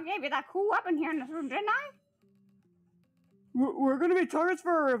 I gave you that cool weapon here in this room, didn't I? We're gonna be targets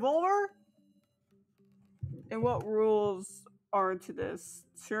for a revolver? And what rules are to this?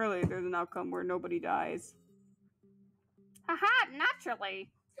 Surely there's an outcome where nobody dies. Haha, naturally.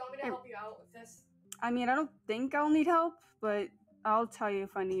 Do you want me to help you out with this? I mean, I don't think I'll need help, but I'll tell you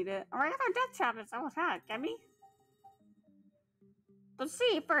if I need it. Alright, other death tablets, I was that, get me? But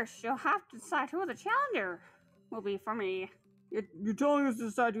see, first, you'll have to decide who the challenger will be for me. You're telling us to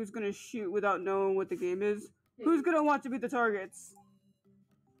decide who's gonna shoot without knowing what the game is? Yeah, Who's gonna want to be the targets?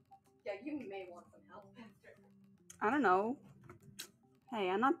 Yeah, you may want some help. I don't know. Hey,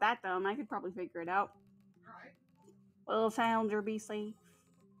 I'm not that dumb. I could probably figure it out. Alright. Will challenger be safe?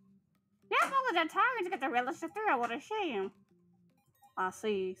 Yes, all the dead targets get the relish of thrill, what a shame. I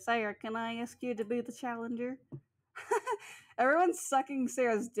see. Sarah, can I ask you to be the challenger? Everyone's sucking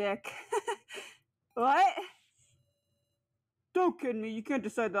Sarah's dick. What? Don't kid me. You can't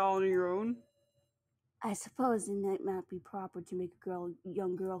decide that all on your own. I suppose it might not be proper to make a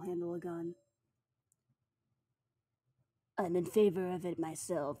young girl handle a gun. I'm in favor of it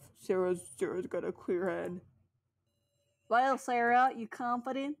myself. Sarah's got a clear head. Well, Sarah, you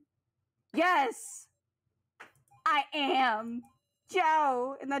confident? Yes! I am!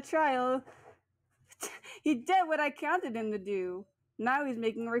 Joe, in that trial, he did what I counted him to do. Now he's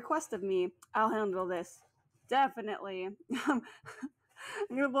making a request of me. I'll handle this. Definitely. I'm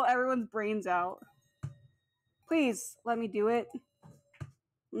gonna blow everyone's brains out. Please, let me do it.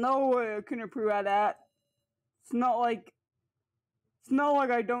 No way I can approve of that. It's not like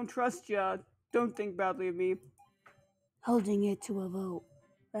I don't trust ya. Don't think badly of me. Holding it to a vote.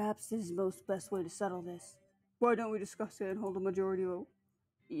 Perhaps this is the most best way to settle this. Why don't we discuss it and hold a majority vote?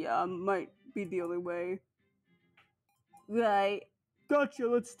 Yeah, might be the only way. Right. Gotcha,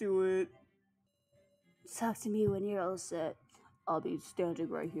 let's do it. Talk to me when you're all set. I'll be standing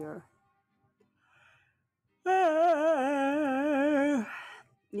right here.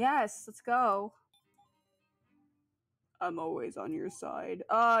 Yes, let's go. I'm always on your side.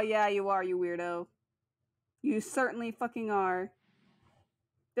 Oh, yeah, you are, you weirdo. You certainly fucking are.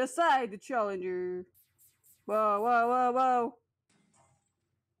 Decide the challenger. Whoa, whoa, whoa, whoa.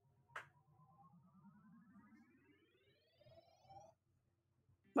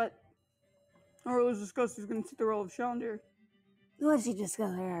 But, or let's discuss who's gonna take the role of challenger. Once you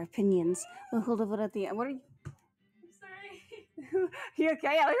discover our opinions, we'll hold a vote at the end. What are you? I'm sorry. You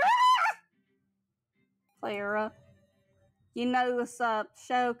okay? Clara. You know what's up,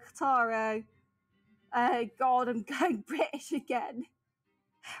 show Katara. God, I'm going British again.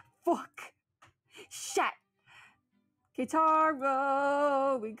 Fuck. Shit.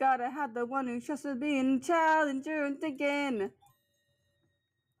 Kitaro, we gotta have the one who trusted being challenger and thinking.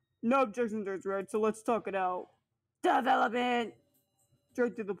 No objections, there's right, so let's talk it out. Development!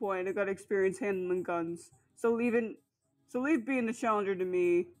 Straight to the point, I got experience handling guns. So leave being the challenger to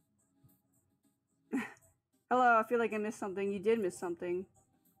me. Hello, I feel like I missed something. You did miss something.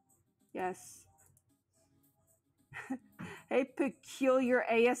 Yes. Hey, peculiar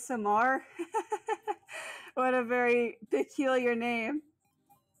ASMR. What a very peculiar name.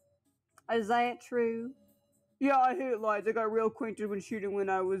 Is that true? Yeah, I hate lies. I got real acquainted when shooting when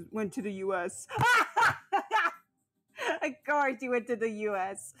I went to the US. Of course you went to the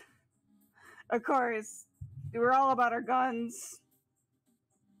US. Of course. We're all about our guns.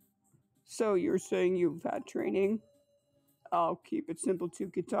 So you're saying you've had training? I'll keep it simple too,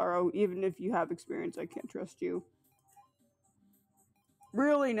 Kitaro. Even if you have experience, I can't trust you.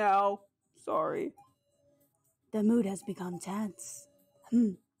 Really now? Sorry. The mood has become tense.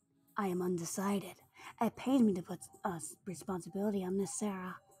 I am undecided. It pains me to put responsibility on Miss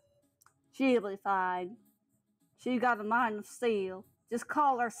Sarah. She'll be fine. She got a mind of steel. Just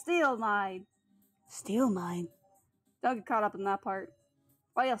call her Steel Mind. Steel mine? Don't get caught up in that part.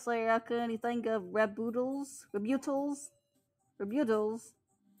 Well, Sarah, can you think of rebutals?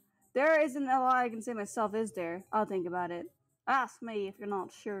 There isn't a lot I can say myself, is there? I'll think about it. Ask me if you're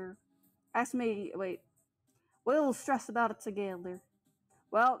not sure. Wait. We'll stress about it together.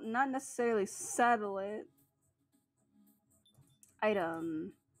 Well, not necessarily settle it.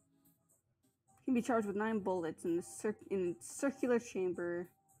 Item. Can be charged with 9 bullets in the circular chamber.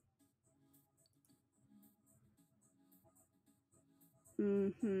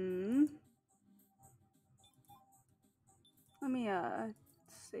 Let me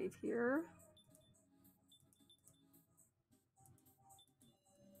save here.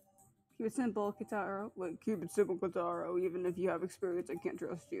 Keep it simple, Kitaro. Wait, keep it simple, Kitaro. Even if you have experience, I can't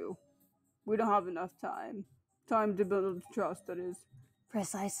trust you. We don't have enough time. Time to build trust, that is.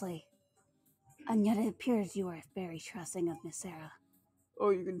 Precisely. And yet it appears you are very trusting of Miss Sarah. Oh,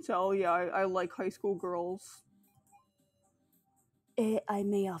 you can tell? Yeah, I like high school girls. I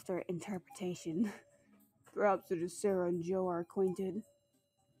may offer interpretation. Perhaps it is Sarah and Joe are acquainted.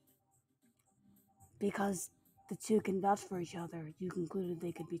 Because the two can vouch for each other, you concluded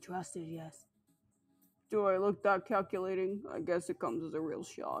they could be trusted, yes. Do I look that calculating? I guess it comes as a real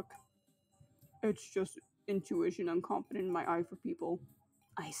shock. It's just intuition. I'm confident in my eye for people.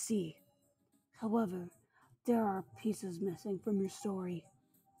 I see. However, there are pieces missing from your story.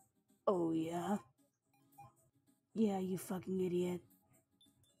 Oh, yeah? Yeah, you fucking idiot.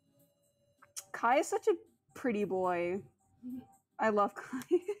 Kai is such a pretty boy. I love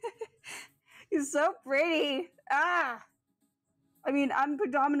Kai. He's so pretty. Ah! I mean, I'm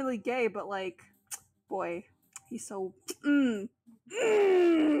predominantly gay, but like, boy, he's so.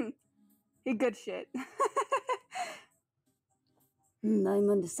 He good shit. I'm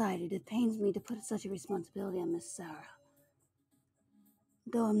undecided. It pains me to put such a responsibility on Miss Sarah.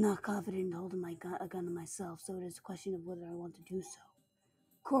 Though I'm not confident in holding a gun to myself, so it is a question of whether I want to do so.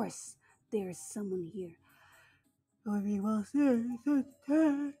 Of course, there is someone here.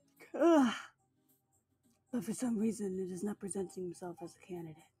 But for some reason, it is not presenting himself as a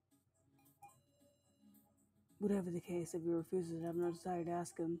candidate. Whatever the case, if he refuses, I have no desire to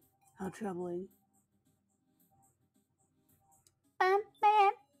ask him. How troubling.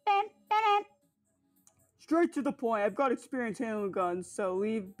 Straight to the point. I've got experience handling guns, so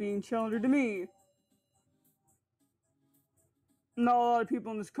leave being challenger to me. Not a lot of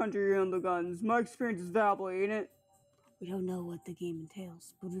people in this country handle guns. My experience is valuable, ain't it? We don't know what the game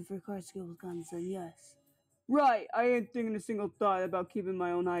entails, but if it requires skill with guns, then yes. Right, I ain't thinking a single thought about keeping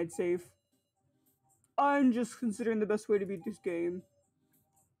my own hide safe. I'm just considering the best way to beat this game.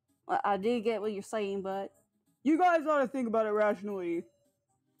 I do get what you're saying, but you guys ought to think about it rationally.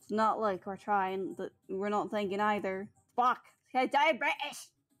 It's not like we're trying, we're not thinking either. Fuck! Hey, die British!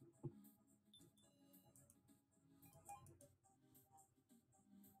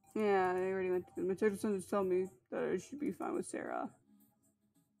 Yeah, I already went to the material sentence tell me that I should be fine with Sarah.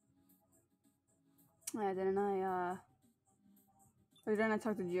 Yeah, didn't I, or didn't I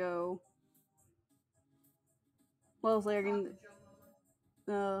talk to Joe? Well,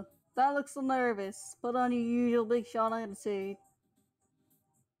 that looks so nervous. Put on your usual big shot attitude.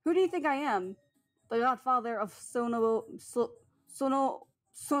 Who do you think I am? The godfather of Sonobeno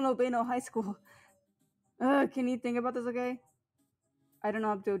High School. Can you think about this, okay? I don't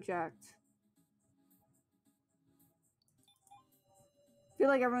know if Joe jacked. I feel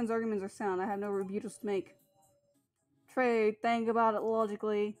like everyone's arguments are sound. I have no rebuttals to make. Trey, think about it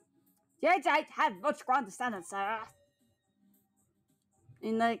logically. Yes, I have much ground to stand on, sir.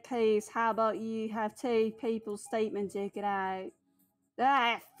 In that case, how about you have two people's statement check it out?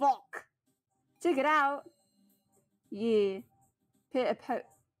 Ah, fuck! Check it out? Yeah. Pit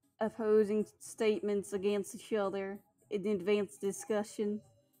opposing statements against each other in advanced discussion.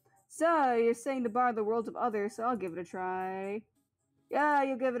 So, you're saying to bar the world of others, so I'll give it a try. Yeah,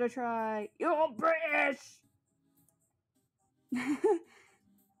 you'll give it a try. You're British!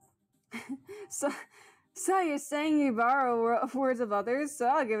 So you're saying you borrow words of others, so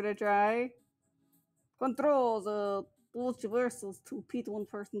I'll give it a try. Control the reversals to repeat one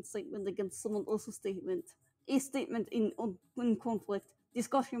person's statement against someone else's statement. A statement in conflict.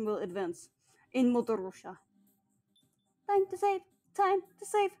 Discussion will advance. In Mother Russia. Time to save. Time to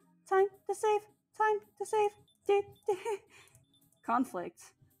save. Time to save. Time to save.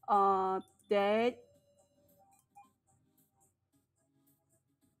 Conflict. Dead.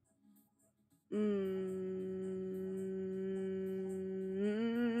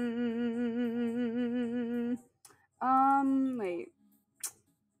 Wait.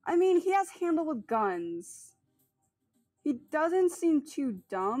 I mean, he has handle with guns. He doesn't seem too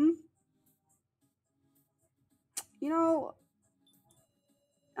dumb. You know,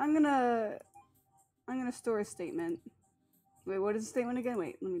 I'm gonna store a statement. Wait, what is the statement again?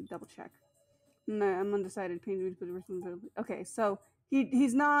 Wait, let me double check. No, I'm undecided. Pains me to put the responsibility. Okay, so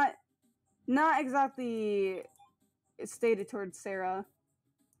he's not exactly stated towards Sarah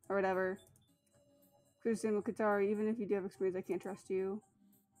or whatever. Kusama Katari, even if you do have experience, I can't trust you.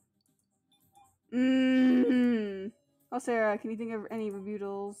 Oh, Sarah, can you think of any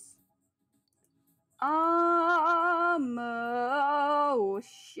rebuttals? Oh,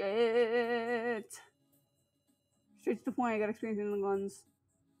 shit. Straight to the point, I got experience in the guns.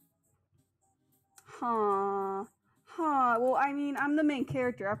 Huh. Well, I mean, I'm the main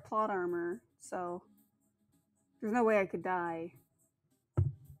character. I have plot armor, so there's no way I could die.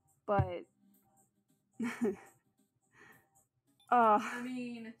 But I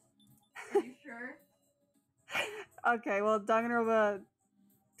mean, are you sure? Okay, well, Danganronpa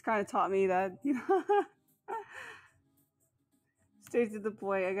kind of taught me that, you know. Straight to the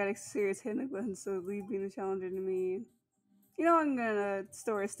point, I got a serious hit in the gun, so leave being the challenger to me. You know, I'm gonna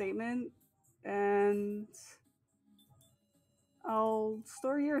store a statement, and I'll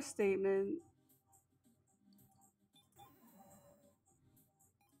store your statement.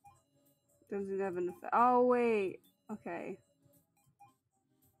 Doesn't have an effect. Oh, wait. Okay.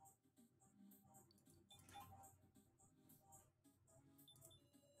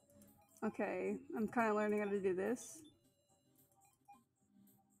 Okay, I'm kind of learning how to do this.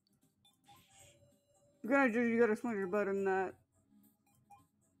 You gotta swing your butt in that.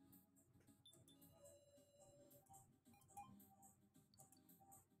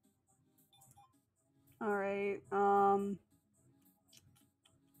 Alright,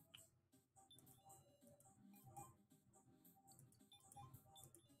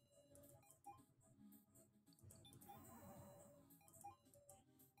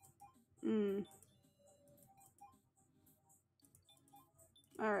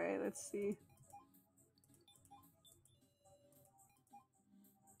 Alright, let's see.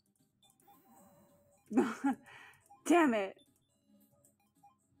 Damn it!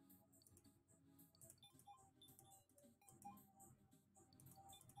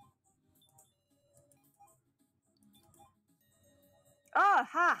 Oh,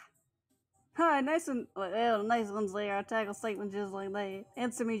 ha! Ha, nice one. Well, nice ones there. I tackle statement just like that.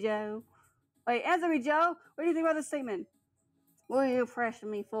 Answer me, Joe. Wait, answer me, Joe! What do you think about this statement? What are you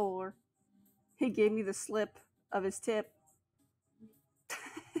pressing me for? He gave me the slip of his tip.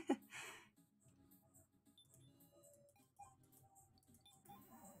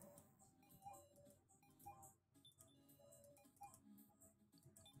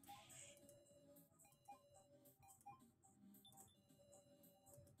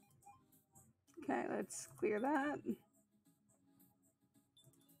 Okay, let's clear that.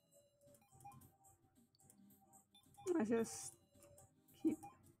 I just keep.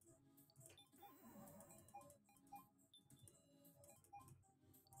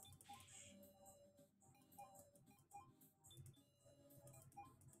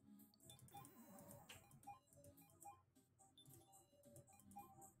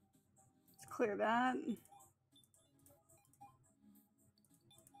 Let's clear that.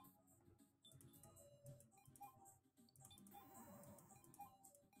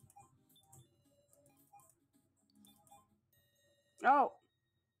 Oh!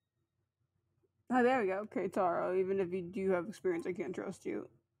 Oh, there we go. Okay, Taro, even if you do have experience, I can't trust you.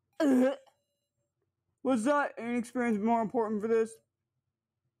 Was that inexperience more important for this?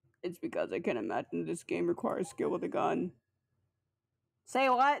 It's because I can imagine this game requires skill with a gun. Say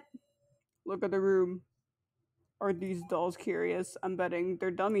what? Look at the room. Are these dolls curious? I'm betting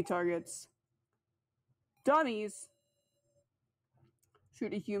they're dummy targets. Dummies?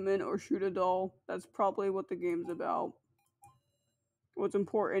 Shoot a human or shoot a doll. That's probably what the game's about. What's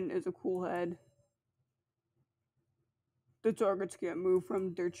important is a cool head. The targets can't move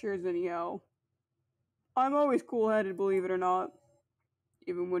from their chairs anyhow. I'm always cool-headed, believe it or not.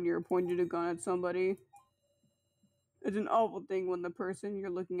 Even when you're pointing a gun at somebody. It's an awful thing when the person you're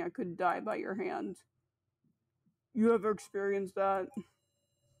looking at could die by your hand. You ever experienced that?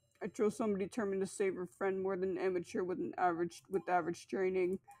 I chose somebody determined to save her friend more than an amateur with average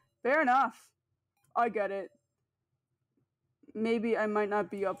training. Fair enough. I get it. Maybe I might not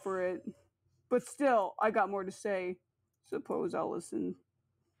be up for it. But still, I got more to say. Suppose I'll listen.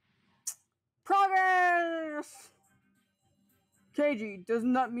 Progress! Keiji,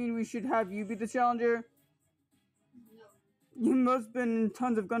 doesn't that mean we should have you be the challenger? No. You must have been in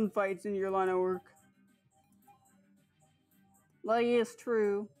tons of gunfights in your line of work. Well, yes,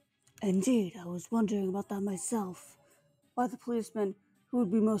 true. Indeed, I was wondering about that myself. Why the policeman who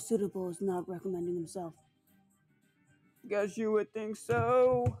would be most suitable is not recommending himself. Guess you would think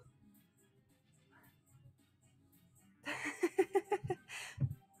so.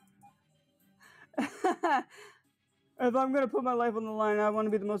 If I'm gonna put my life on the line, I want to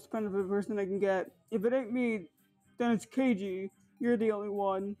be the most dependable person I can get. If it ain't me, then it's Keiji. You're the only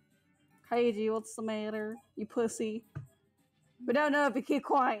one. Keiji, what's the matter? You pussy. But no, if you keep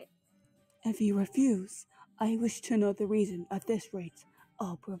quiet. If you refuse, I wish to know the reason. At this rate,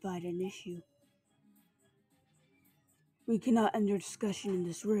 I'll provide an issue. We cannot enter discussion in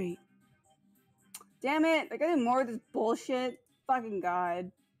this rate. Damn it, they're getting more of this bullshit. Fucking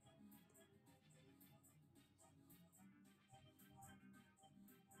God.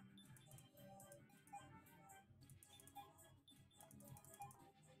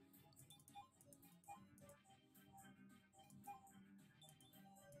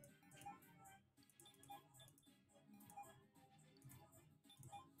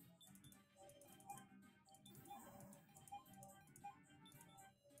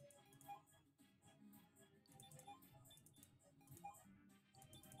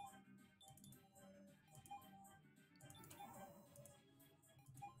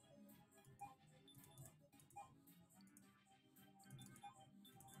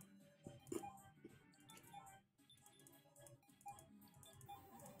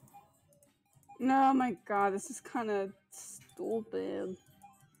 Oh my God, this is kind of stupid.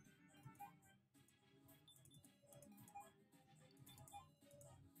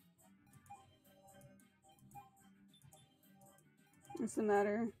 What's the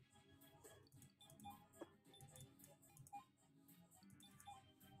matter?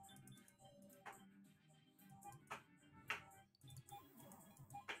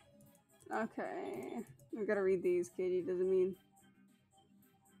 Okay. I gotta read these, Katie, doesn't mean.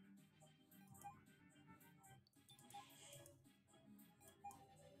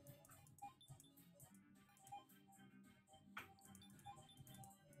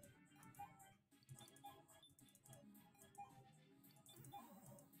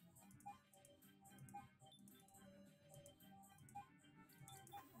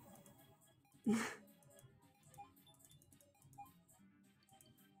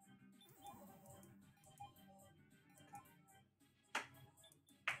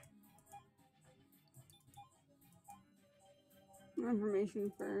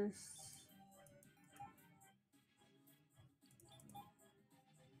 Information first.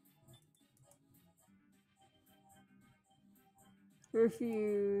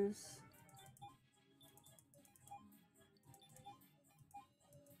 Refuse.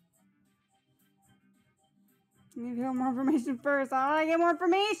 I need to get more information first. I want to get more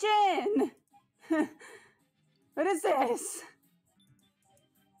information! What is this?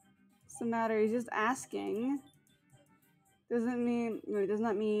 What's the matter? He's just asking. Doesn't mean. No, it does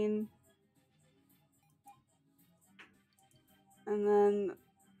not mean. And then.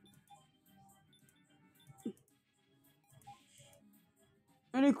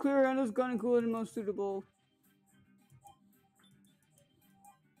 Any clear end is gun included and most suitable.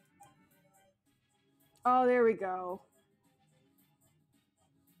 Oh, there we go.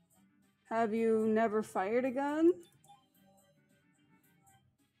 Have you never fired a gun?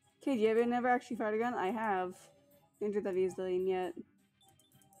 Katie, have you never actually fired a gun? I have. Entered that easily, and yet.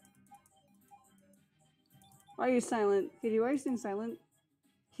 Why are you silent? Katie, why are you staying silent?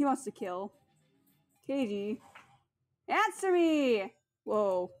 He wants to kill. Katie. Answer me!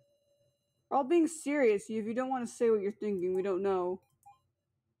 Whoa. We're all being serious. If you don't want to say what you're thinking, we don't know.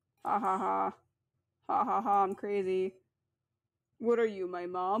 Ha ha ha. Ha ha ha, I'm crazy. What are you, my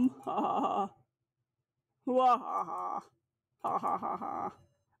mom? Ha ha ha. Wah ha ha. Ha ha ha ha.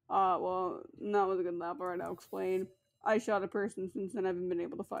 Well, that was a good laugh. Alright, I'll explain. I shot a person since then I haven't been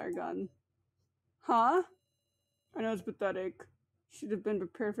able to fire a gun. Huh? I know it's pathetic. Should have been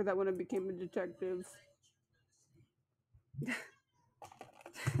prepared for that when I became a detective.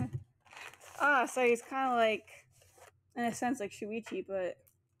 So he's kind of like, in a sense, like Shuichi, but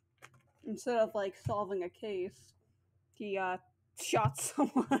instead of like solving a case, he shot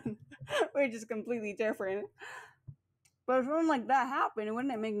someone, which is completely different. But if something like that happened,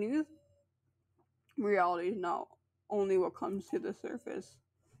 wouldn't it make news? Reality is not only what comes to the surface.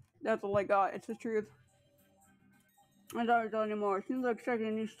 That's all I got. It's the truth. I don't know anymore. It seems like expecting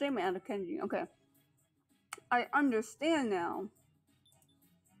a new statement out of Kenji. Okay. I understand now.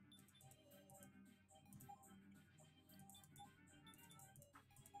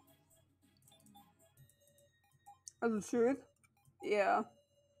 That's the truth? Yeah.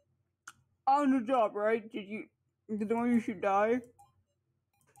 On the job, right? Did the one you should die?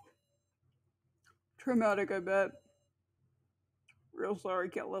 Traumatic, I bet. Real sorry,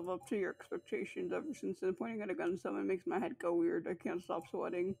 can't live up to your expectations. Ever since then, pointing at a gun at someone makes my head go weird. I can't stop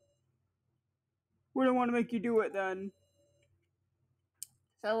sweating. We don't want to make you do it then.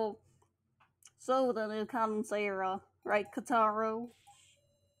 So the new Kansera, right, Kataro?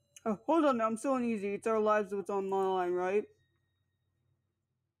 Hold on now, I'm still uneasy. It's our lives that's on the line, right?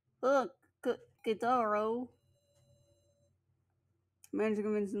 Look, Kitaro. Managed to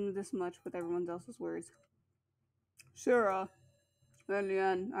convince them this much with everyone else's words. Sure, in the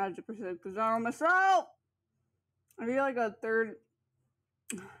end, I had to present Kitaro myself! I feel like a third...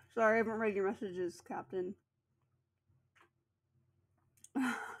 Sorry, I haven't read your messages, Captain.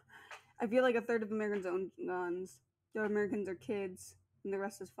 I feel like a third of Americans own guns. The Americans are kids, and the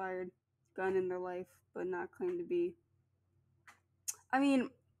rest is fired. Gun in their life, but not claimed to be. I mean,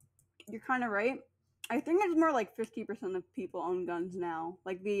 you're kind of right. I think it's more like 50% of people own guns now.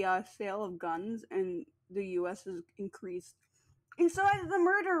 Like, the sale of guns in the U.S. has increased. And so has the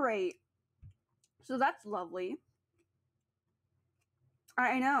murder rate. So that's lovely.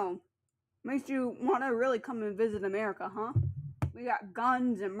 I know. Makes you want to really come and visit America, huh? We got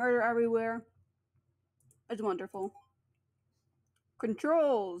guns and murder everywhere. It's wonderful.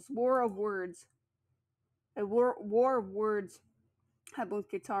 Controls. War of words. A war of words happened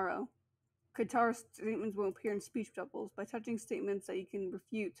with Kitaro. Kitaro's statements will appear in speech bubbles. By touching statements that you can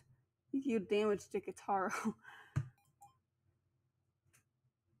refute, you deal damage to Kitaro.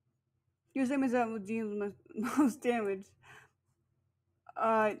 Your statements that will deal most damage.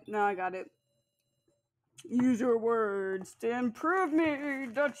 No, I got it. Use your words to improve me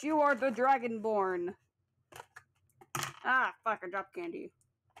that you are the Dragonborn. Ah, fuck, I dropped candy.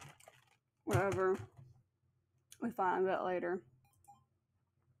 Whatever. We'll find that later.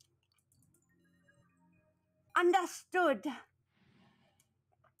 Understood.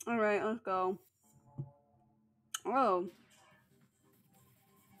 Alright, let's go. Oh.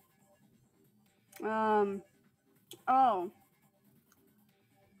 Oh.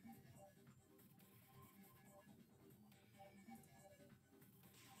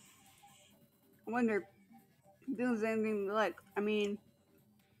 I wonder if there's anything like, I mean,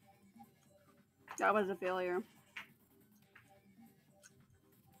 that was a failure.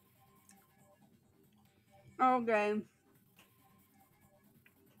 Okay.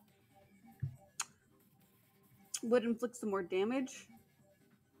 Would inflict some more damage?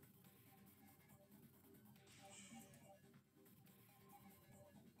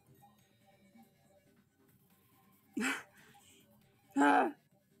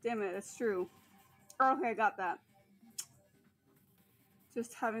 Damn it, that's true. Okay, I got that.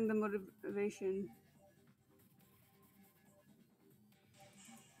 Just having the motivation.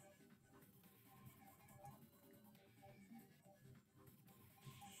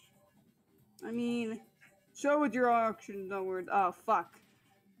 I mean, show with your actions, no words. Oh, fuck.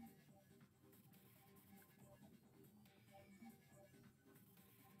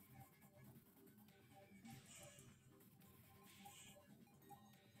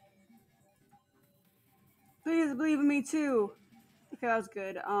 Please believe in me too. Okay, that was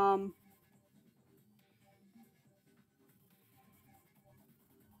good.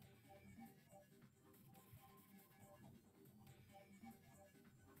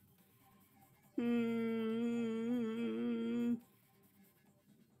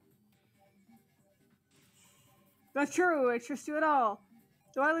 That's true. I trust you at all.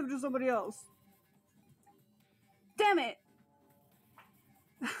 Do I leave it to somebody else? Damn it!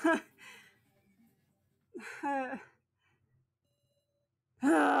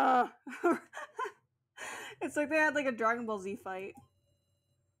 It's like they had like a Dragon Ball Z fight.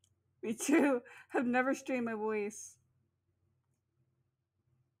 Me too. I've never strained my voice.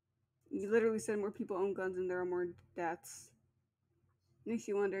 You literally said more people own guns and there are more deaths. Makes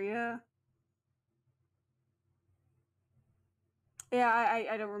you wonder, yeah. Yeah,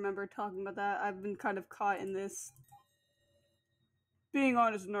 I don't remember talking about that. I've been kind of caught in this. Being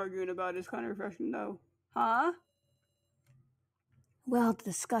honest and arguing about it is kind of refreshing, though. Huh? Well, the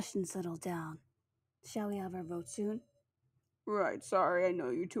discussion settled down. Shall we have our vote soon? Right, sorry, I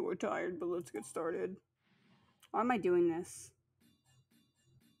know you two are tired, but let's get started. Why am I doing this?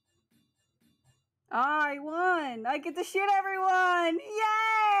 I won! I get to shoot everyone!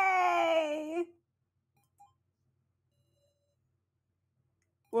 Yay!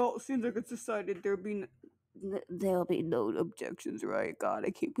 Well, it seems like it's decided there'll be no objections, right? God,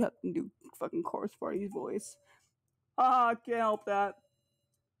 I keep having to do fucking Chorus Party's voice. I can't help that.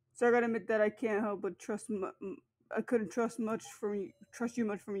 So I gotta admit that I can't help but I couldn't trust you much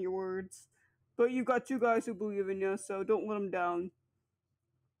from your words. But you got two guys who believe in you, so don't let them down.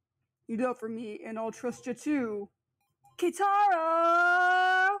 You do it for me, and I'll trust you too.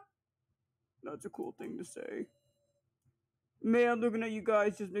 Kitaro! That's a cool thing to say. Man, looking at you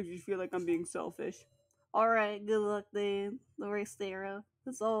guys just makes me feel like I'm being selfish. Alright, good luck then, the race Sarah.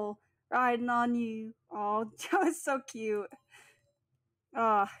 It's all riding on you. Oh, that was so cute.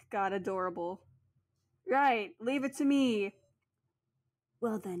 Oh, God, adorable. Right, leave it to me.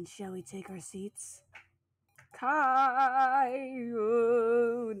 Well then, shall we take our seats? Kai!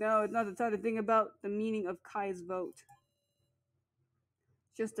 Oh, no, it's not the time to think about the meaning of Kai's vote.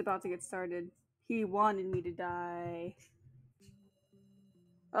 Just about to get started. He wanted me to die.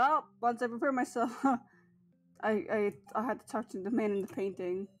 Oh, once I prepare myself, I had to talk to the man in the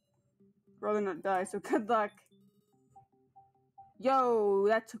painting. Rather not die, so good luck. Yo,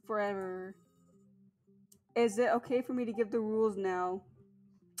 that took forever. Is it okay for me to give the rules now?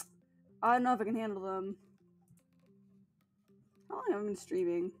 I don't know if I can handle them. How long have I been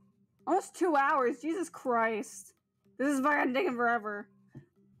streaming? Almost 2 hours, Jesus Christ. This is fucking taking forever.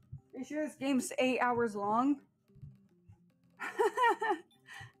 Are you sure this game's 8 hours long?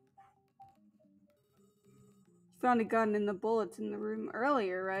 Found a gun in the bullets in the room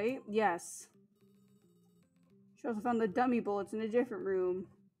earlier, right? Yes. She also found the dummy bullets in a different room.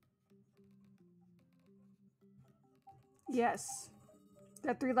 Yes.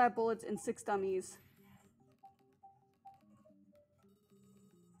 Got 3 live bullets and 6 dummies.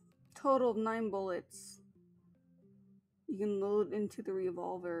 Total of 9 bullets. You can load into the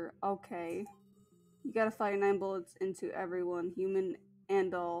revolver. Okay. You gotta fire 9 bullets into everyone, human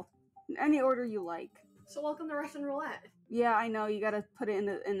and all. In any order you like. So welcome to Russian roulette. Yeah, I know. You gotta put it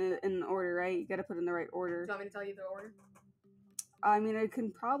in order, right? You gotta put it in the right order. Do you want me to tell you the order? I mean, I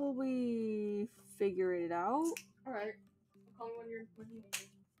can probably figure it out. Alright. Call me when you need me.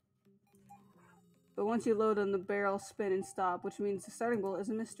 But once you load on the barrel, spin and stop, which means the starting bullet is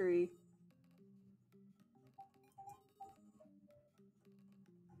a mystery.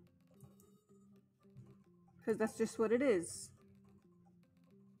 Because that's just what it is.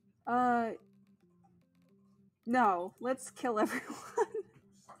 No. Let's kill everyone.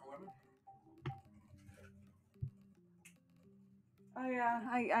 Oh yeah,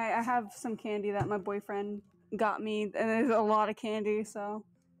 I have some candy that my boyfriend got me, and there's a lot of candy, so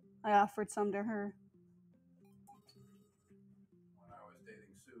I offered some to her. When I was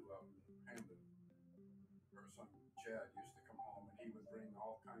dating Sue out in Hamden, her son Chad used to come home and he would bring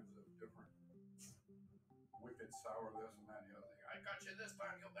all kinds of different wicked sour this and that and the other thing. I got you this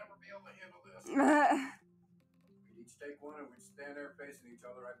time, you'll never be able to handle this. We'd each take one and we'd stand there facing each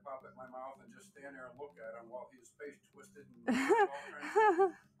other. I'd pop it in my mouth and just stand there and look at him while his face twisted and all kinds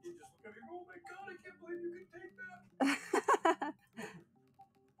of, he'd just look at me, oh my god, I can't believe you can take that.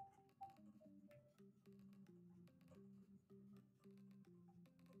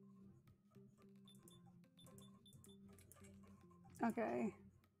 Okay.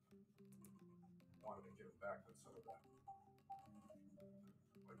 Wanted to give back with some of that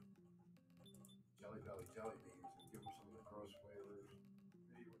Jelly Belly jelly beans and give him some of the gross flavors.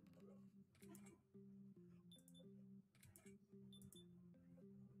 He wouldn't do it.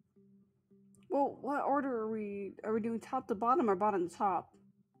 Well, what order are we? Are we doing top to bottom or bottom to top?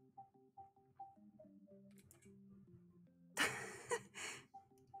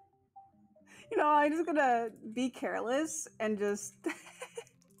 You know, I'm just gonna be careless and just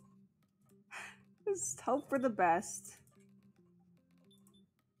just hope for the best.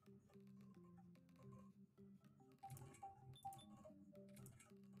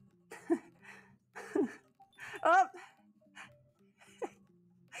 Oh!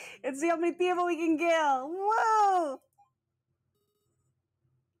 Let's see how many people we can kill. Whoa!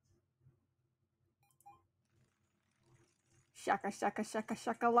 Shaka shaka shaka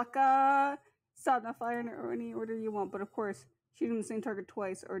shaka laka. Stop, not fire in any order you want, but of course, shooting the same target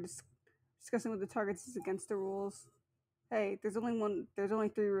twice or discussing with the targets is against the rules. Hey, there's only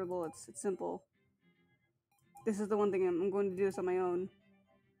 3 real bullets. It's simple. This is the one thing I'm going to do this on my own.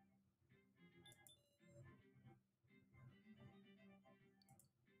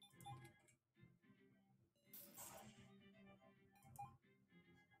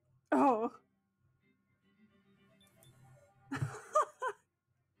 Oh.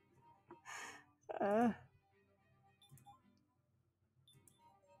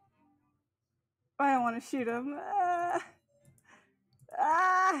 I don't want to shoot him. Ah!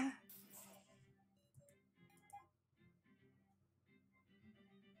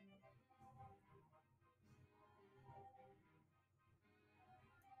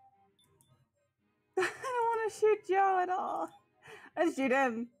 I don't want to shoot Joe at all. Let's shoot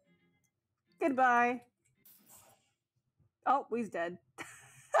him. Goodbye. Oh, he's dead.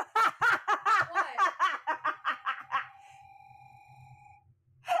 What?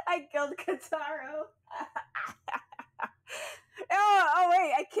 I killed Kataro. Oh,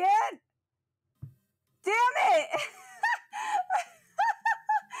 wait, I can't. Damn it!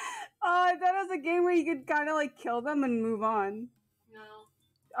 Oh, I thought it was a game where you could kind of like kill them and move on. No.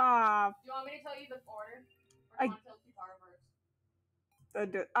 Ah. Do you want me to tell you the order? Or do I- you want to tell Kitara first?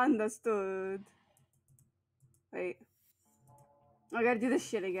 Understood. Wait. I gotta do this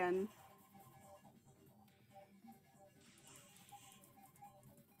shit again.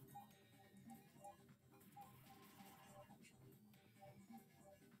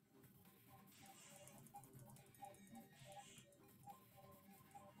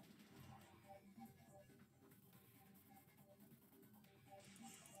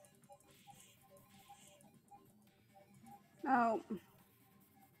 Oh.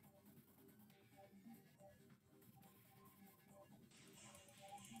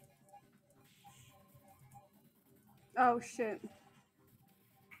 Oh shit.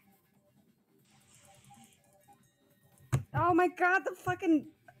 Oh my god, the fucking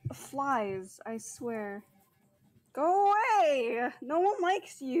flies, I swear. Go away! No one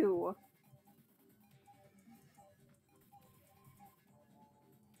likes you!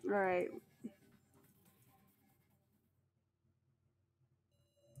 Alright.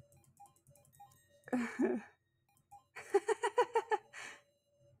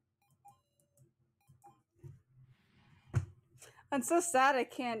 I'm so sad I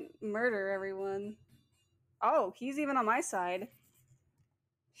can't murder everyone. Oh, he's even on my side.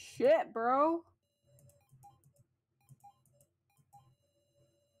 Shit, bro.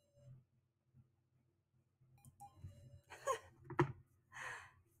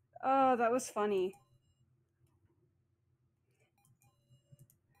 Oh, that was funny.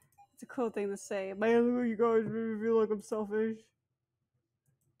 It's a cool thing to say. Man, look at you guys make me feel like I'm selfish.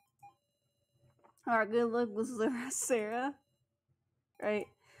 Alright, good luck with Sarah. Right.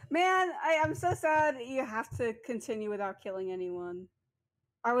 Man, I'm so sad you have to continue without killing anyone.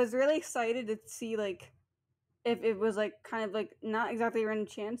 I was really excited to see, like, if it was, like, kind of, like, not exactly a random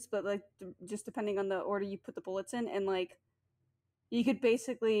chance, but, like, just depending on the order you put the bullets in, and, like, you could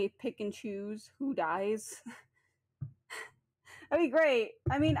basically pick and choose who dies. That'd be great.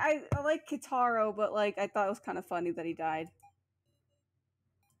 I mean, I like Kitaro, but, like, I thought it was kind of funny that he died.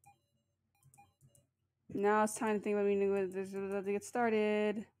 Now it's time to think about meaning with this to get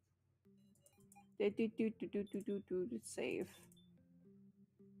started. Save.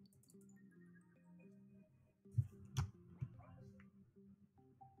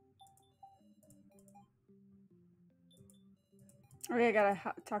 Okay, I gotta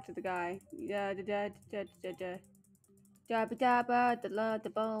talk to the guy. Yeah, dabba dabba, the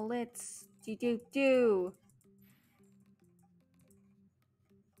bullets. Do.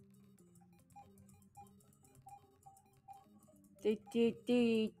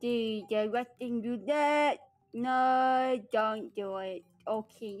 Directing do that. No, don't do it.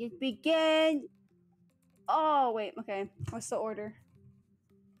 Okay, let's begin. Oh, wait, okay. What's the order?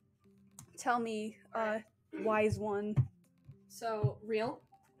 Tell me, wise one. So, real?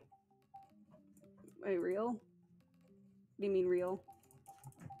 Wait, real? What do you mean real?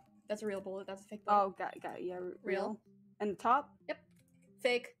 That's a real bullet. That's a fake bullet. Oh, got it. Yeah, real. Real. And the top? Yep.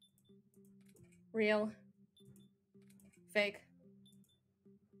 Fake. Real. Fake.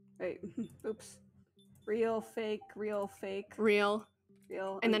 Wait, oops. Real, fake, real, fake. Real.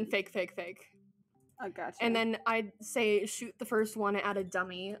 Real. And then fake, fake, fake. I gotcha. And then I'd say shoot the first one at a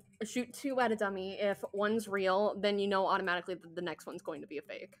dummy. Shoot two at a dummy. If one's real, then you know automatically that the next one's going to be a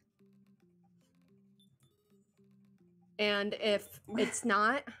fake. And if it's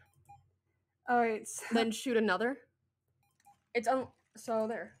not, alright, then shoot another. It's so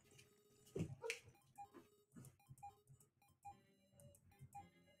there.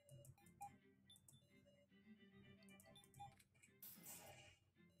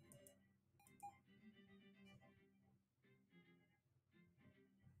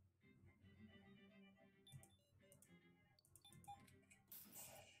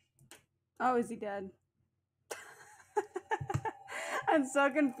 Oh, is he dead? I'm so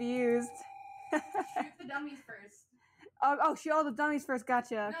confused. Shoot the dummies first. Oh, shoot all the dummies first.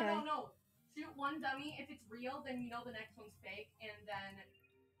 Gotcha. Okay. No. Shoot one dummy. If it's real, then you know the next one's fake, and then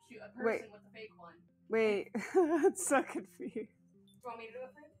shoot a person with the fake one. Wait, I'm so confused. Do you want me to do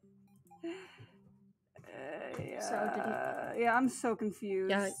it for you? Yeah. So yeah, I'm so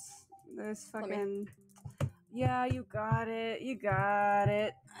confused. Yeah. There's fucking. Yeah, you got it. You got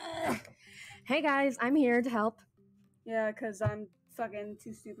it. Hey guys, I'm here to help. Yeah, because I'm fucking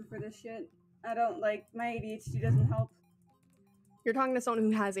too stupid for this shit. I don't like my ADHD doesn't help. You're talking to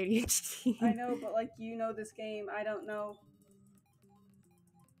someone who has ADHD. I know, but like you know this game, I don't know.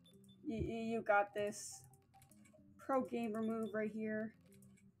 You got this. Pro gamer move right here.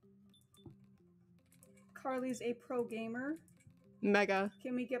 Carly's a pro gamer. Mega.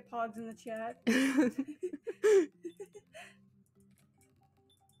 Can we get pogs in the chat?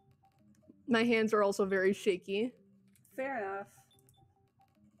 My hands are also very shaky. Fair enough.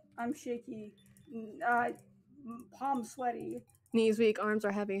 I'm shaky. Palm sweaty. Knees weak, arms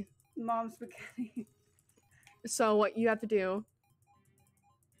are heavy. Mom spaghetti. So what you have to do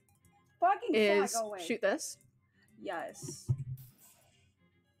Fucking is fly, go away. shoot this. Yes.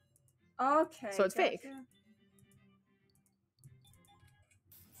 Okay. So it's fake.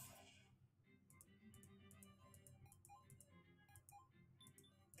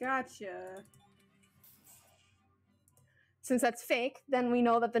 Gotcha. Since that's fake, then we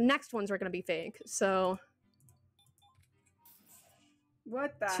know that the next ones are going to be fake. So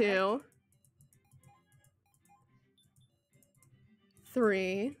What the heck? 2,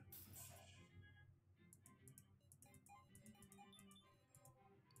 3.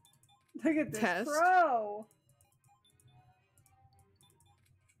 Look at this Test. pro.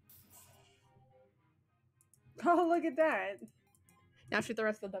 Oh, look at that. Now shoot the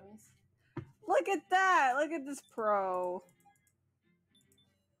rest of the dummies. Look at that. Look at this pro.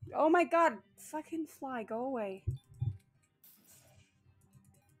 Oh my god. Fucking fly. Go away.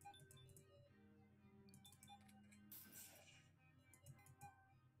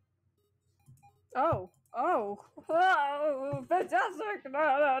 Oh. Oh. Oh. Fantastic.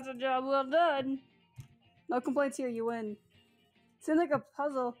 No, that's a job well done. No complaints here. You win. Seems like a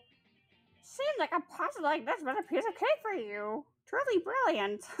puzzle. Seems like a puzzle like this was a piece of cake for you. Truly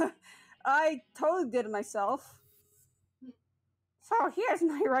brilliant. I totally did it myself. So here's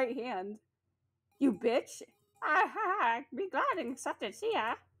my right hand. You bitch. Aha, be glad and accept it, see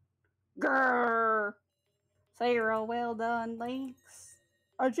ya. Grrr. Sarah, well done, thanks.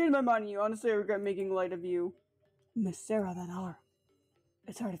 I changed my mind on you. Honestly, I regret making light of you. Miss Sarah, that are.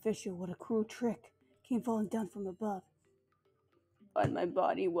 It's artificial. What a cruel trick. Came falling down from above. On my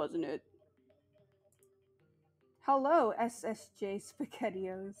body, wasn't it? Hello, SSJ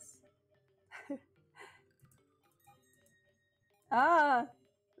Spaghettios. Ah,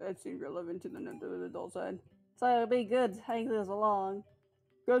 that's irrelevant to the adult side. So it'll be good to take this along.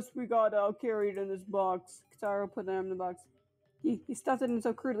 Guess we got carried in this box. Katara put them in the box. He stuffed it in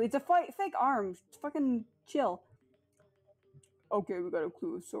so crudely. It's a fake arm. Fucking chill. Okay, we got a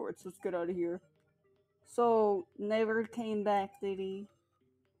clue of sorts. Let's get out of here. So, never came back, did he?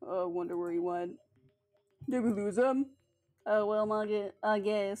 Wonder where he went. Did we lose him? Oh, well, I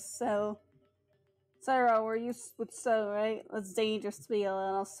guess so. Sarah, were you with So, right? Let's dangerous to be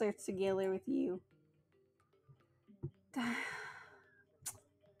alone. I'll search together with you.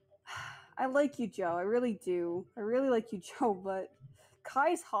 I like you, Joe. I really do. I really like you, Joe, but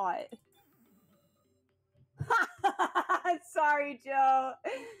Kai's hot. Sorry, Joe.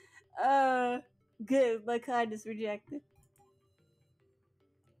 Good. My kindness rejected.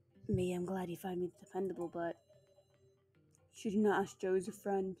 Me, I'm glad you find me dependable, but should you not ask Joe as a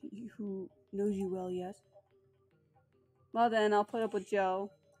friend who knows you well, yes? Well then, I'll put up with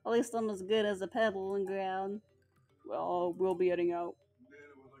Joe. At least I'm as good as a pebble in ground. Well, we'll be heading out.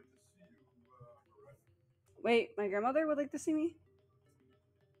 Wait, my grandmother would like to see me?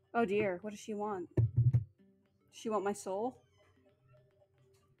 Oh dear, what does she want? Does she want my soul?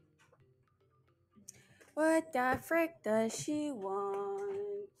 What the frick does she want?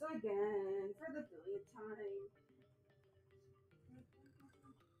 Again, for the billionth time.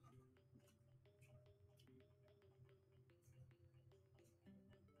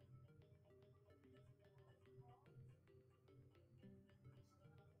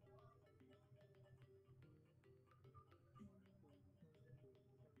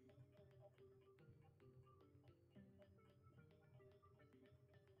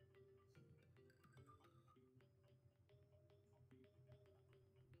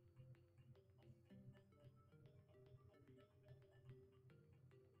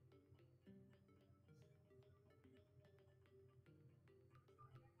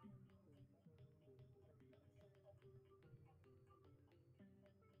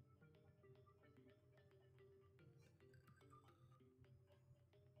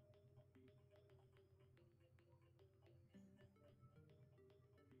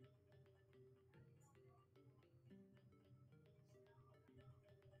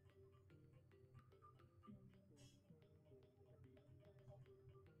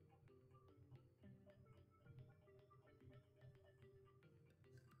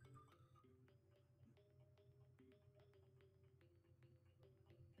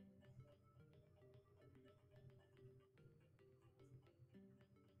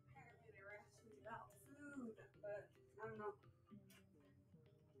 Apparently they were asking about food, but I don't know.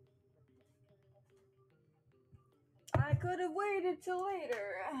 I could have waited till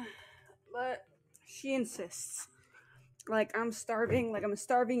later, but she insists. Like I'm starving, like I'm a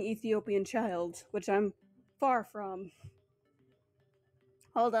starving Ethiopian child, which I'm far from.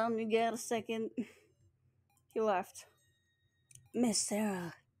 Hold on, you got a second. He left. Miss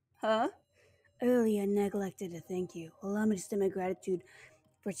Sarah. Huh? Earlier, I neglected to thank you. Allow me to state my gratitude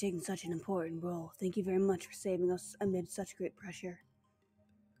for taking such an important role. Thank you very much for saving us amid such great pressure.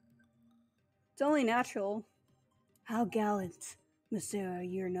 It's only natural. How gallant. Miss Sarah,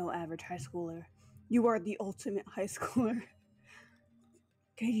 you're no average high schooler. You are the ultimate high schooler.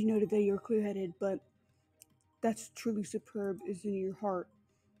 Keiji noted that you're clear-headed, but that's truly superb is in your heart.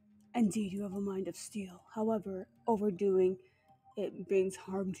 Indeed, you have a mind of steel. However, overdoing it brings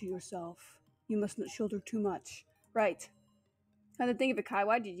harm to yourself. You must not shoulder too much. Right. I didn't think of it, Kai.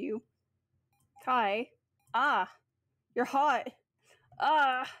 Why did you? Kai? Ah! You're hot!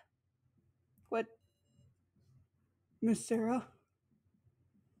 Ah! What? Miss Sarah?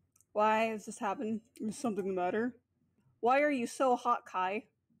 Why has this happened? Is something the matter? Why are you so hot, Kai?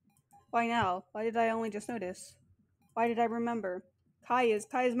 Why now? Why did I only just notice? Why did I remember? Kai is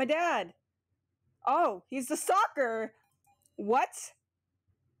my dad! Oh, he's the stalker! What?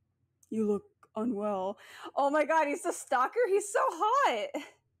 You look unwell. Oh my god, he's the stalker? He's so hot!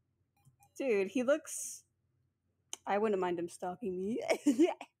 Dude, he looks... I wouldn't mind him stalking me.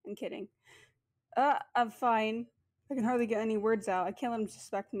 I'm kidding. I'm fine. I can hardly get any words out. I can't let him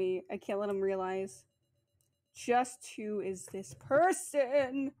suspect me. I can't let him realize. Just who is this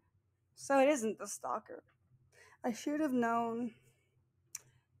person? So it isn't the stalker. I should have known.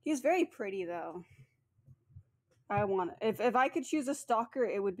 He's very pretty, though. I want it. If I could choose a stalker,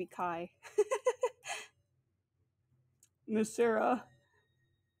 it would be Kai. Miss Sarah.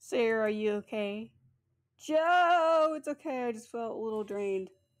 Sarah, are you okay? Joe, it's okay. I just felt a little drained.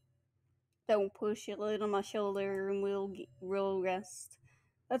 Don't push it on my shoulder and we'll rest.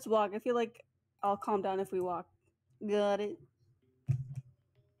 Let's walk. I feel like I'll calm down if we walk. Got it.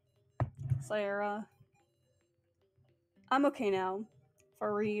 Sarah. I'm okay now.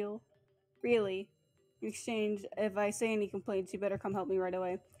 For real. Really. In exchange, if I say any complaints, you better come help me right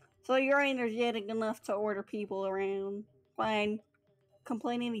away. So you're energetic enough to order people around. Fine.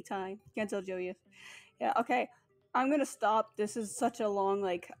 Complain anytime. Can't tell Joe yet. Yeah, okay. I'm gonna stop. This is such a long,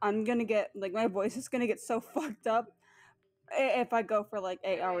 I'm gonna get, my voice is gonna get so fucked up if I go for,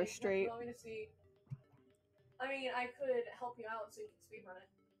 8 hours straight. Want me to see? I mean, I could help you out so you can speedrun it.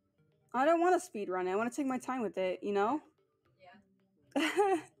 I don't want to speedrun it. I want to take my time with it, you know?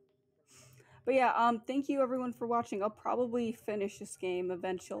 Yeah. But yeah, thank you everyone for watching. I'll probably finish this game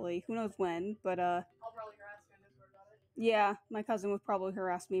eventually. Who knows when, but I'll probably harass you on Discord about it. yeah, my cousin would probably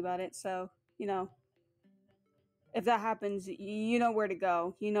harass me about it, so, if that happens, you know where to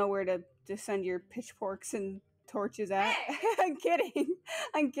go. You know where to send your pitchforks and torches at. Hey! I'm kidding.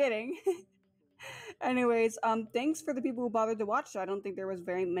 I'm kidding. Anyways, thanks for the people who bothered to watch. I don't think there was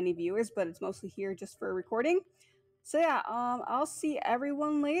very many viewers, but it's mostly here just for recording. So yeah, I'll see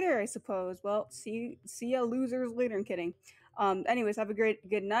everyone later, I suppose. Well, see ya losers later. I'm kidding. Anyways, have a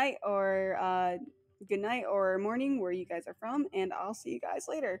good night or morning where you guys are from, and I'll see you guys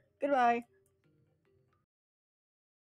later. Goodbye.